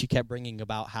love that you kept bringing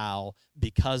about how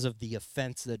because of the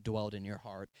offense that dwelled in your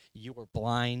heart, you were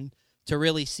blind to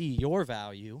really see your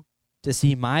value, to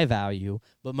see my value,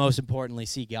 but most importantly,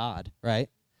 see God, right?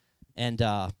 And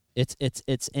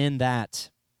it's in that.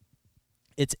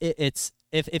 It's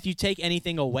if you take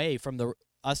anything away from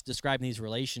us describing these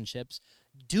relationships,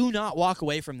 do not walk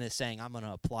away from this saying, I'm going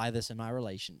to apply this in my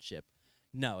relationship.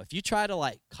 No, if you try to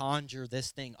like conjure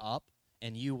this thing up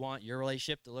and you want your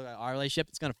relationship to look like our relationship,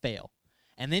 it's going to fail.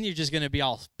 And then you're just going to be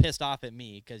all pissed off at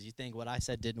me because you think what I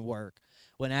said didn't work,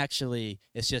 when actually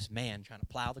it's just man trying to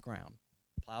plow the ground,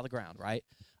 right?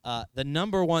 The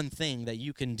number one thing that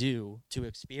you can do to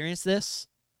experience this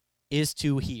is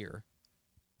to hear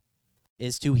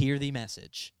the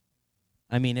message.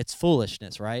 I mean, it's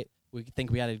foolishness, right? We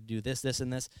think we got to do this,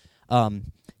 and this.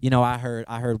 You know, I heard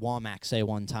Womack say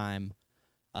one time,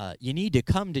 you need to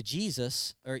come to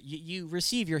Jesus, or you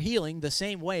receive your healing the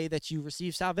same way that you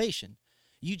receive salvation.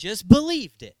 You just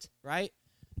believed it, right?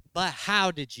 But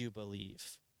how did you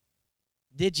believe?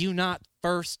 Did you not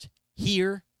first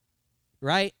hear,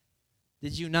 right?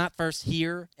 Did you not first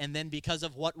hear, and then because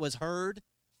of what was heard,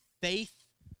 faith,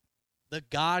 the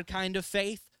God kind of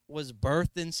faith, was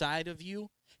birthed inside of you,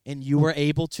 and you were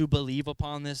able to believe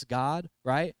upon this God,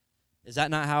 right? Is that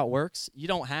not how it works? You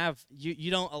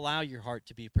don't allow your heart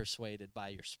to be persuaded by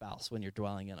your spouse when you're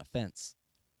dwelling in offense.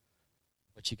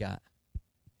 What you got?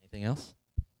 Anything else?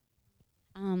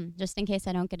 Just in case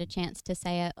I don't get a chance to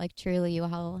say it, like truly you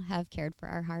all have cared for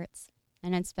our hearts.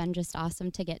 And it's been just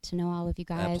awesome to get to know all of you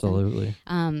guys. Absolutely.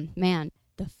 And, man,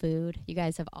 the food. You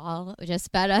guys have all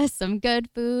just fed us some good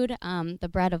food. The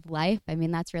bread of life. I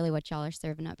mean, that's really what y'all are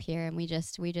serving up here, and we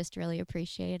just really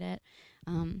appreciate it.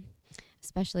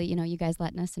 Especially, you know, you guys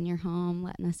letting us in your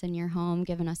home,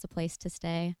 giving us a place to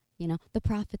stay. You know, the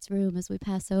prophet's room as we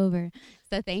pass over.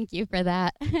 So thank you for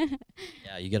that.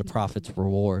 Yeah, you get a prophet's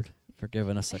reward for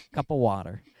giving us a cup of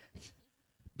water.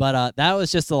 But that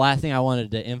was just the last thing I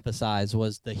wanted to emphasize,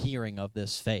 was the hearing of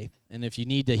this faith. And if you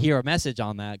need to hear a message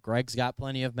on that, Greg's got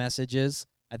plenty of messages.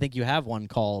 I think you have one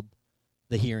called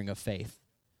The Hearing of Faith.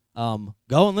 Go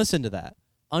and listen to that.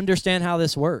 Understand how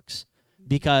this works,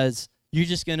 because you're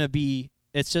just going to be,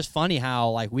 it's just funny how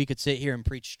like we could sit here and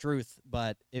preach truth,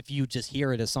 but if you just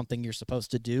hear it as something you're supposed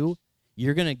to do,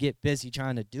 you're going to get busy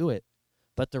trying to do it.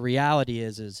 But the reality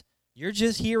is you're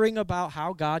just hearing about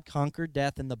how God conquered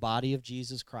death in the body of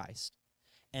Jesus Christ.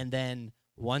 And then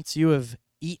once you have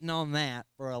eaten on that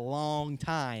for a long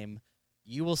time,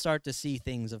 you will start to see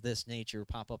things of this nature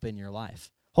pop up in your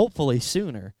life. Hopefully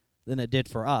sooner than it did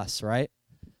for us, right?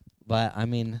 But I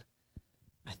mean,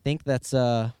 I think that's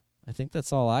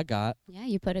all I got. Yeah,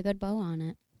 you put a good bow on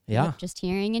it. Yeah. Yep, just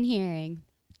hearing and hearing.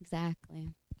 Exactly.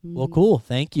 Well, cool.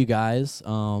 Thank you, guys.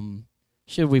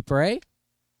 Should we pray?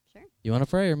 Sure. You want to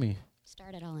pray or me?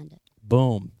 Start it, I'll end it.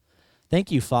 Boom.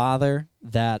 Thank you, Father,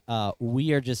 that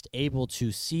we are just able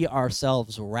to see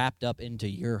ourselves wrapped up into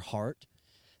your heart.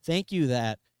 Thank you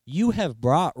that you have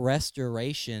brought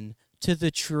restoration to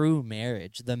the true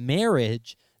marriage, the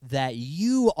marriage that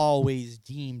you always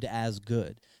deemed as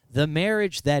good, the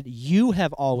marriage that you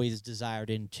have always desired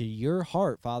into your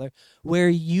heart, Father, where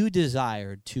you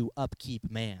desired to upkeep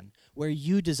man, where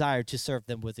you desired to serve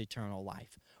them with eternal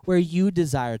life, where you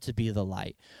desire to be the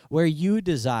light, where you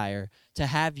desire to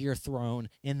have your throne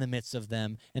in the midst of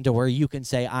them, and to where you can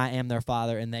say, I am their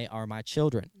Father and they are my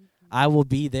children. I will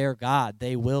be their God.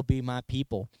 They will be my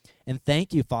people. And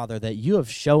thank you, Father, that you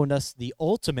have shown us the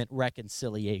ultimate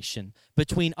reconciliation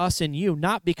between us and you,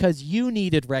 not because you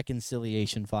needed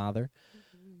reconciliation, Father,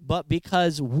 but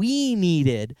because we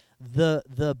needed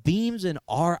the beams in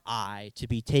our eye to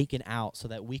be taken out so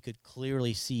that we could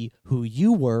clearly see who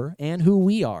you were and who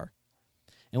we are.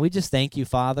 And we just thank you,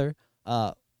 Father,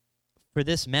 for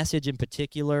this message in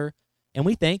particular. And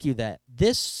we thank you that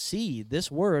this seed, this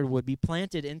word, would be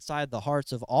planted inside the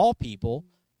hearts of all people,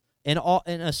 and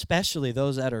especially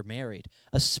those that are married,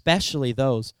 especially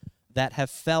those that have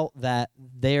felt that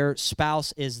their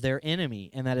spouse is their enemy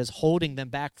and that is holding them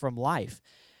back from life.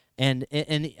 And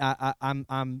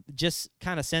I'm just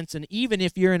kind of sensing, even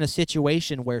if you're in a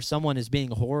situation where someone is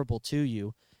being horrible to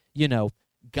you, you know,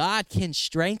 God can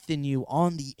strengthen you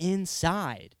on the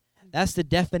inside. That's the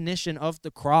definition of the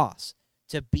cross,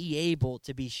 to be able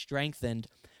to be strengthened.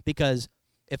 Because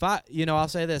if I'll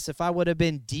say this, if I would have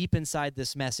been deep inside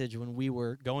this message when we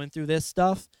were going through this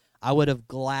stuff, I would have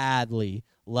gladly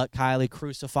let Kylie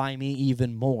crucify me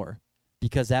even more,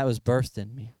 because that was birthed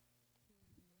in me.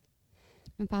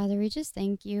 And Father, we just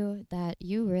thank you that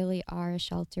you really are a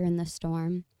shelter in the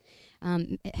storm.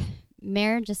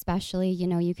 Marriage especially,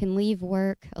 you can leave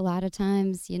work a lot of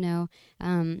times, your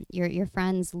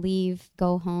friends leave,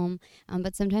 go home,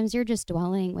 but sometimes you're just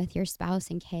dwelling with your spouse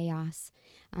in chaos.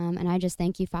 And I just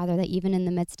thank you, Father, that even in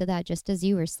the midst of that, just as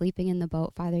you were sleeping in the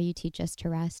boat, Father, you teach us to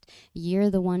rest.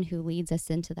 You're the one who leads us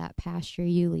into that pasture.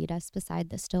 You lead us beside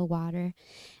the still water.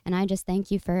 And I just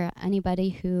thank you for anybody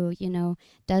who,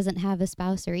 doesn't have a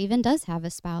spouse or even does have a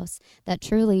spouse, that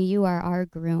truly you are our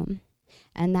groom.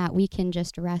 And that we can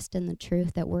just rest in the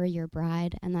truth that we're your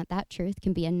bride, and that truth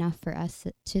can be enough for us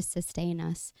to sustain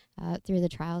us through the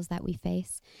trials that we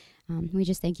face. We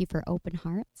just thank you for open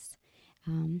hearts,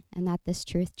 and that this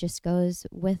truth just goes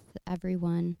with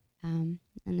everyone and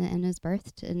is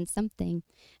birthed in something,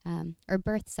 or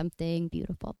birthed something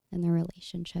beautiful in their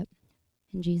relationship.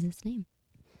 In Jesus' name.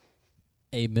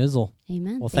 Amen.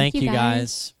 Amen. Well, thank you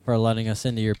guys for letting us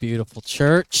into your beautiful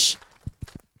church.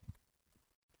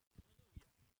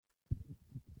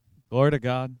 Glory to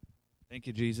God. Thank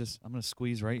you, Jesus. I'm going to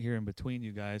squeeze right here in between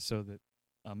you guys so that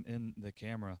I'm in the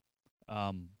camera.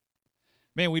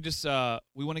 Man, we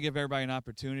want to give everybody an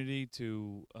opportunity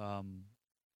to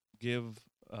give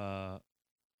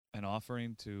an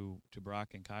offering to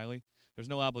Brock and Kylie. There's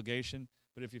no obligation,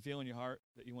 but if you feel in your heart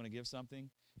that you want to give something,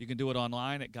 you can do it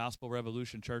online at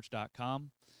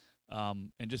gospelrevolutionchurch.com.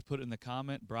 And just put in the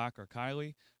comment, Brock or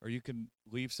Kylie, or you can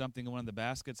leave something in one of the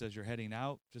baskets as you're heading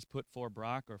out. Just put for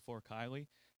Brock or for Kylie,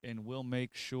 and we'll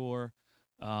make sure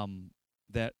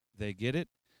that they get it.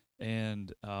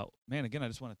 And, man, again, I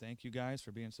just want to thank you guys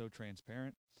for being so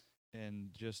transparent and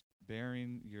just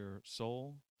bearing your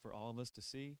soul for all of us to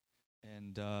see.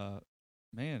 And,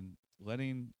 man,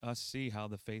 letting us see how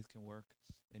the faith can work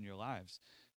in your lives.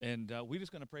 And we're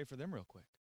just going to pray for them real quick.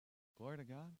 Glory to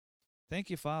God. Thank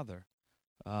you, Father,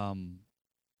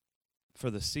 for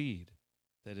the seed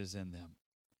that is in them.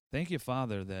 Thank you,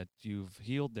 Father, that you've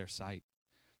healed their sight,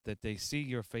 that they see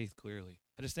your faith clearly.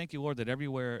 I just thank you, Lord, that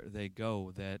everywhere they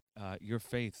go, that your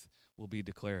faith will be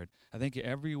declared. I thank you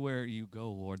everywhere you go,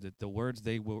 Lord, that the words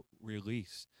they will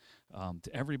release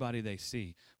to everybody they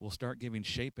see will start giving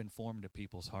shape and form to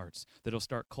people's hearts, that it'll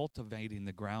start cultivating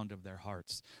the ground of their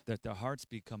hearts, that their hearts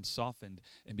become softened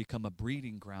and become a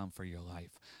breeding ground for your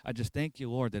life. I just thank you,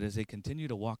 Lord, that as they continue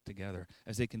to walk together,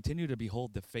 as they continue to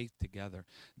behold the faith together,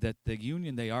 that the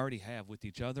union they already have with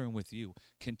each other and with you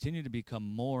continue to become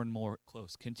more and more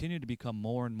close, continue to become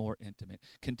more and more intimate,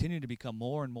 continue to become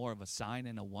more and more of a sign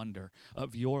and a wonder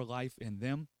of your life in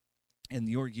them and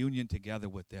your union together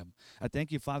with them. I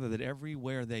thank you, Father, that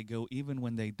everywhere they go, even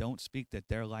when they don't speak, that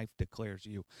their life declares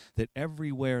you. That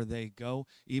everywhere they go,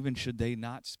 even should they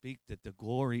not speak, that the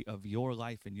glory of your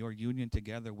life and your union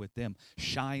together with them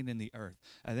shine in the earth.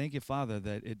 I thank you, Father,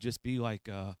 that it just be like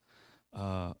a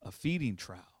feeding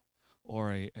trough,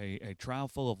 or a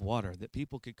trough full of water, that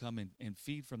people could come and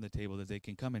feed from the table, that they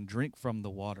can come and drink from the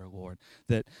water, Lord,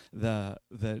 that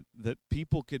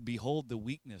people could behold the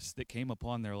weakness that came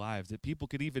upon their lives, that people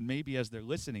could even maybe as they're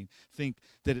listening think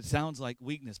that it sounds like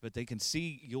weakness, but they can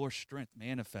see your strength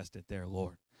manifested there,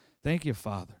 Lord. Thank you,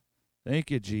 Father.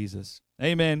 Thank you, Jesus.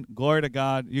 Amen. Glory to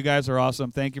God. You guys are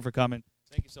awesome. Thank you for coming.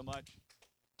 Thank you so much.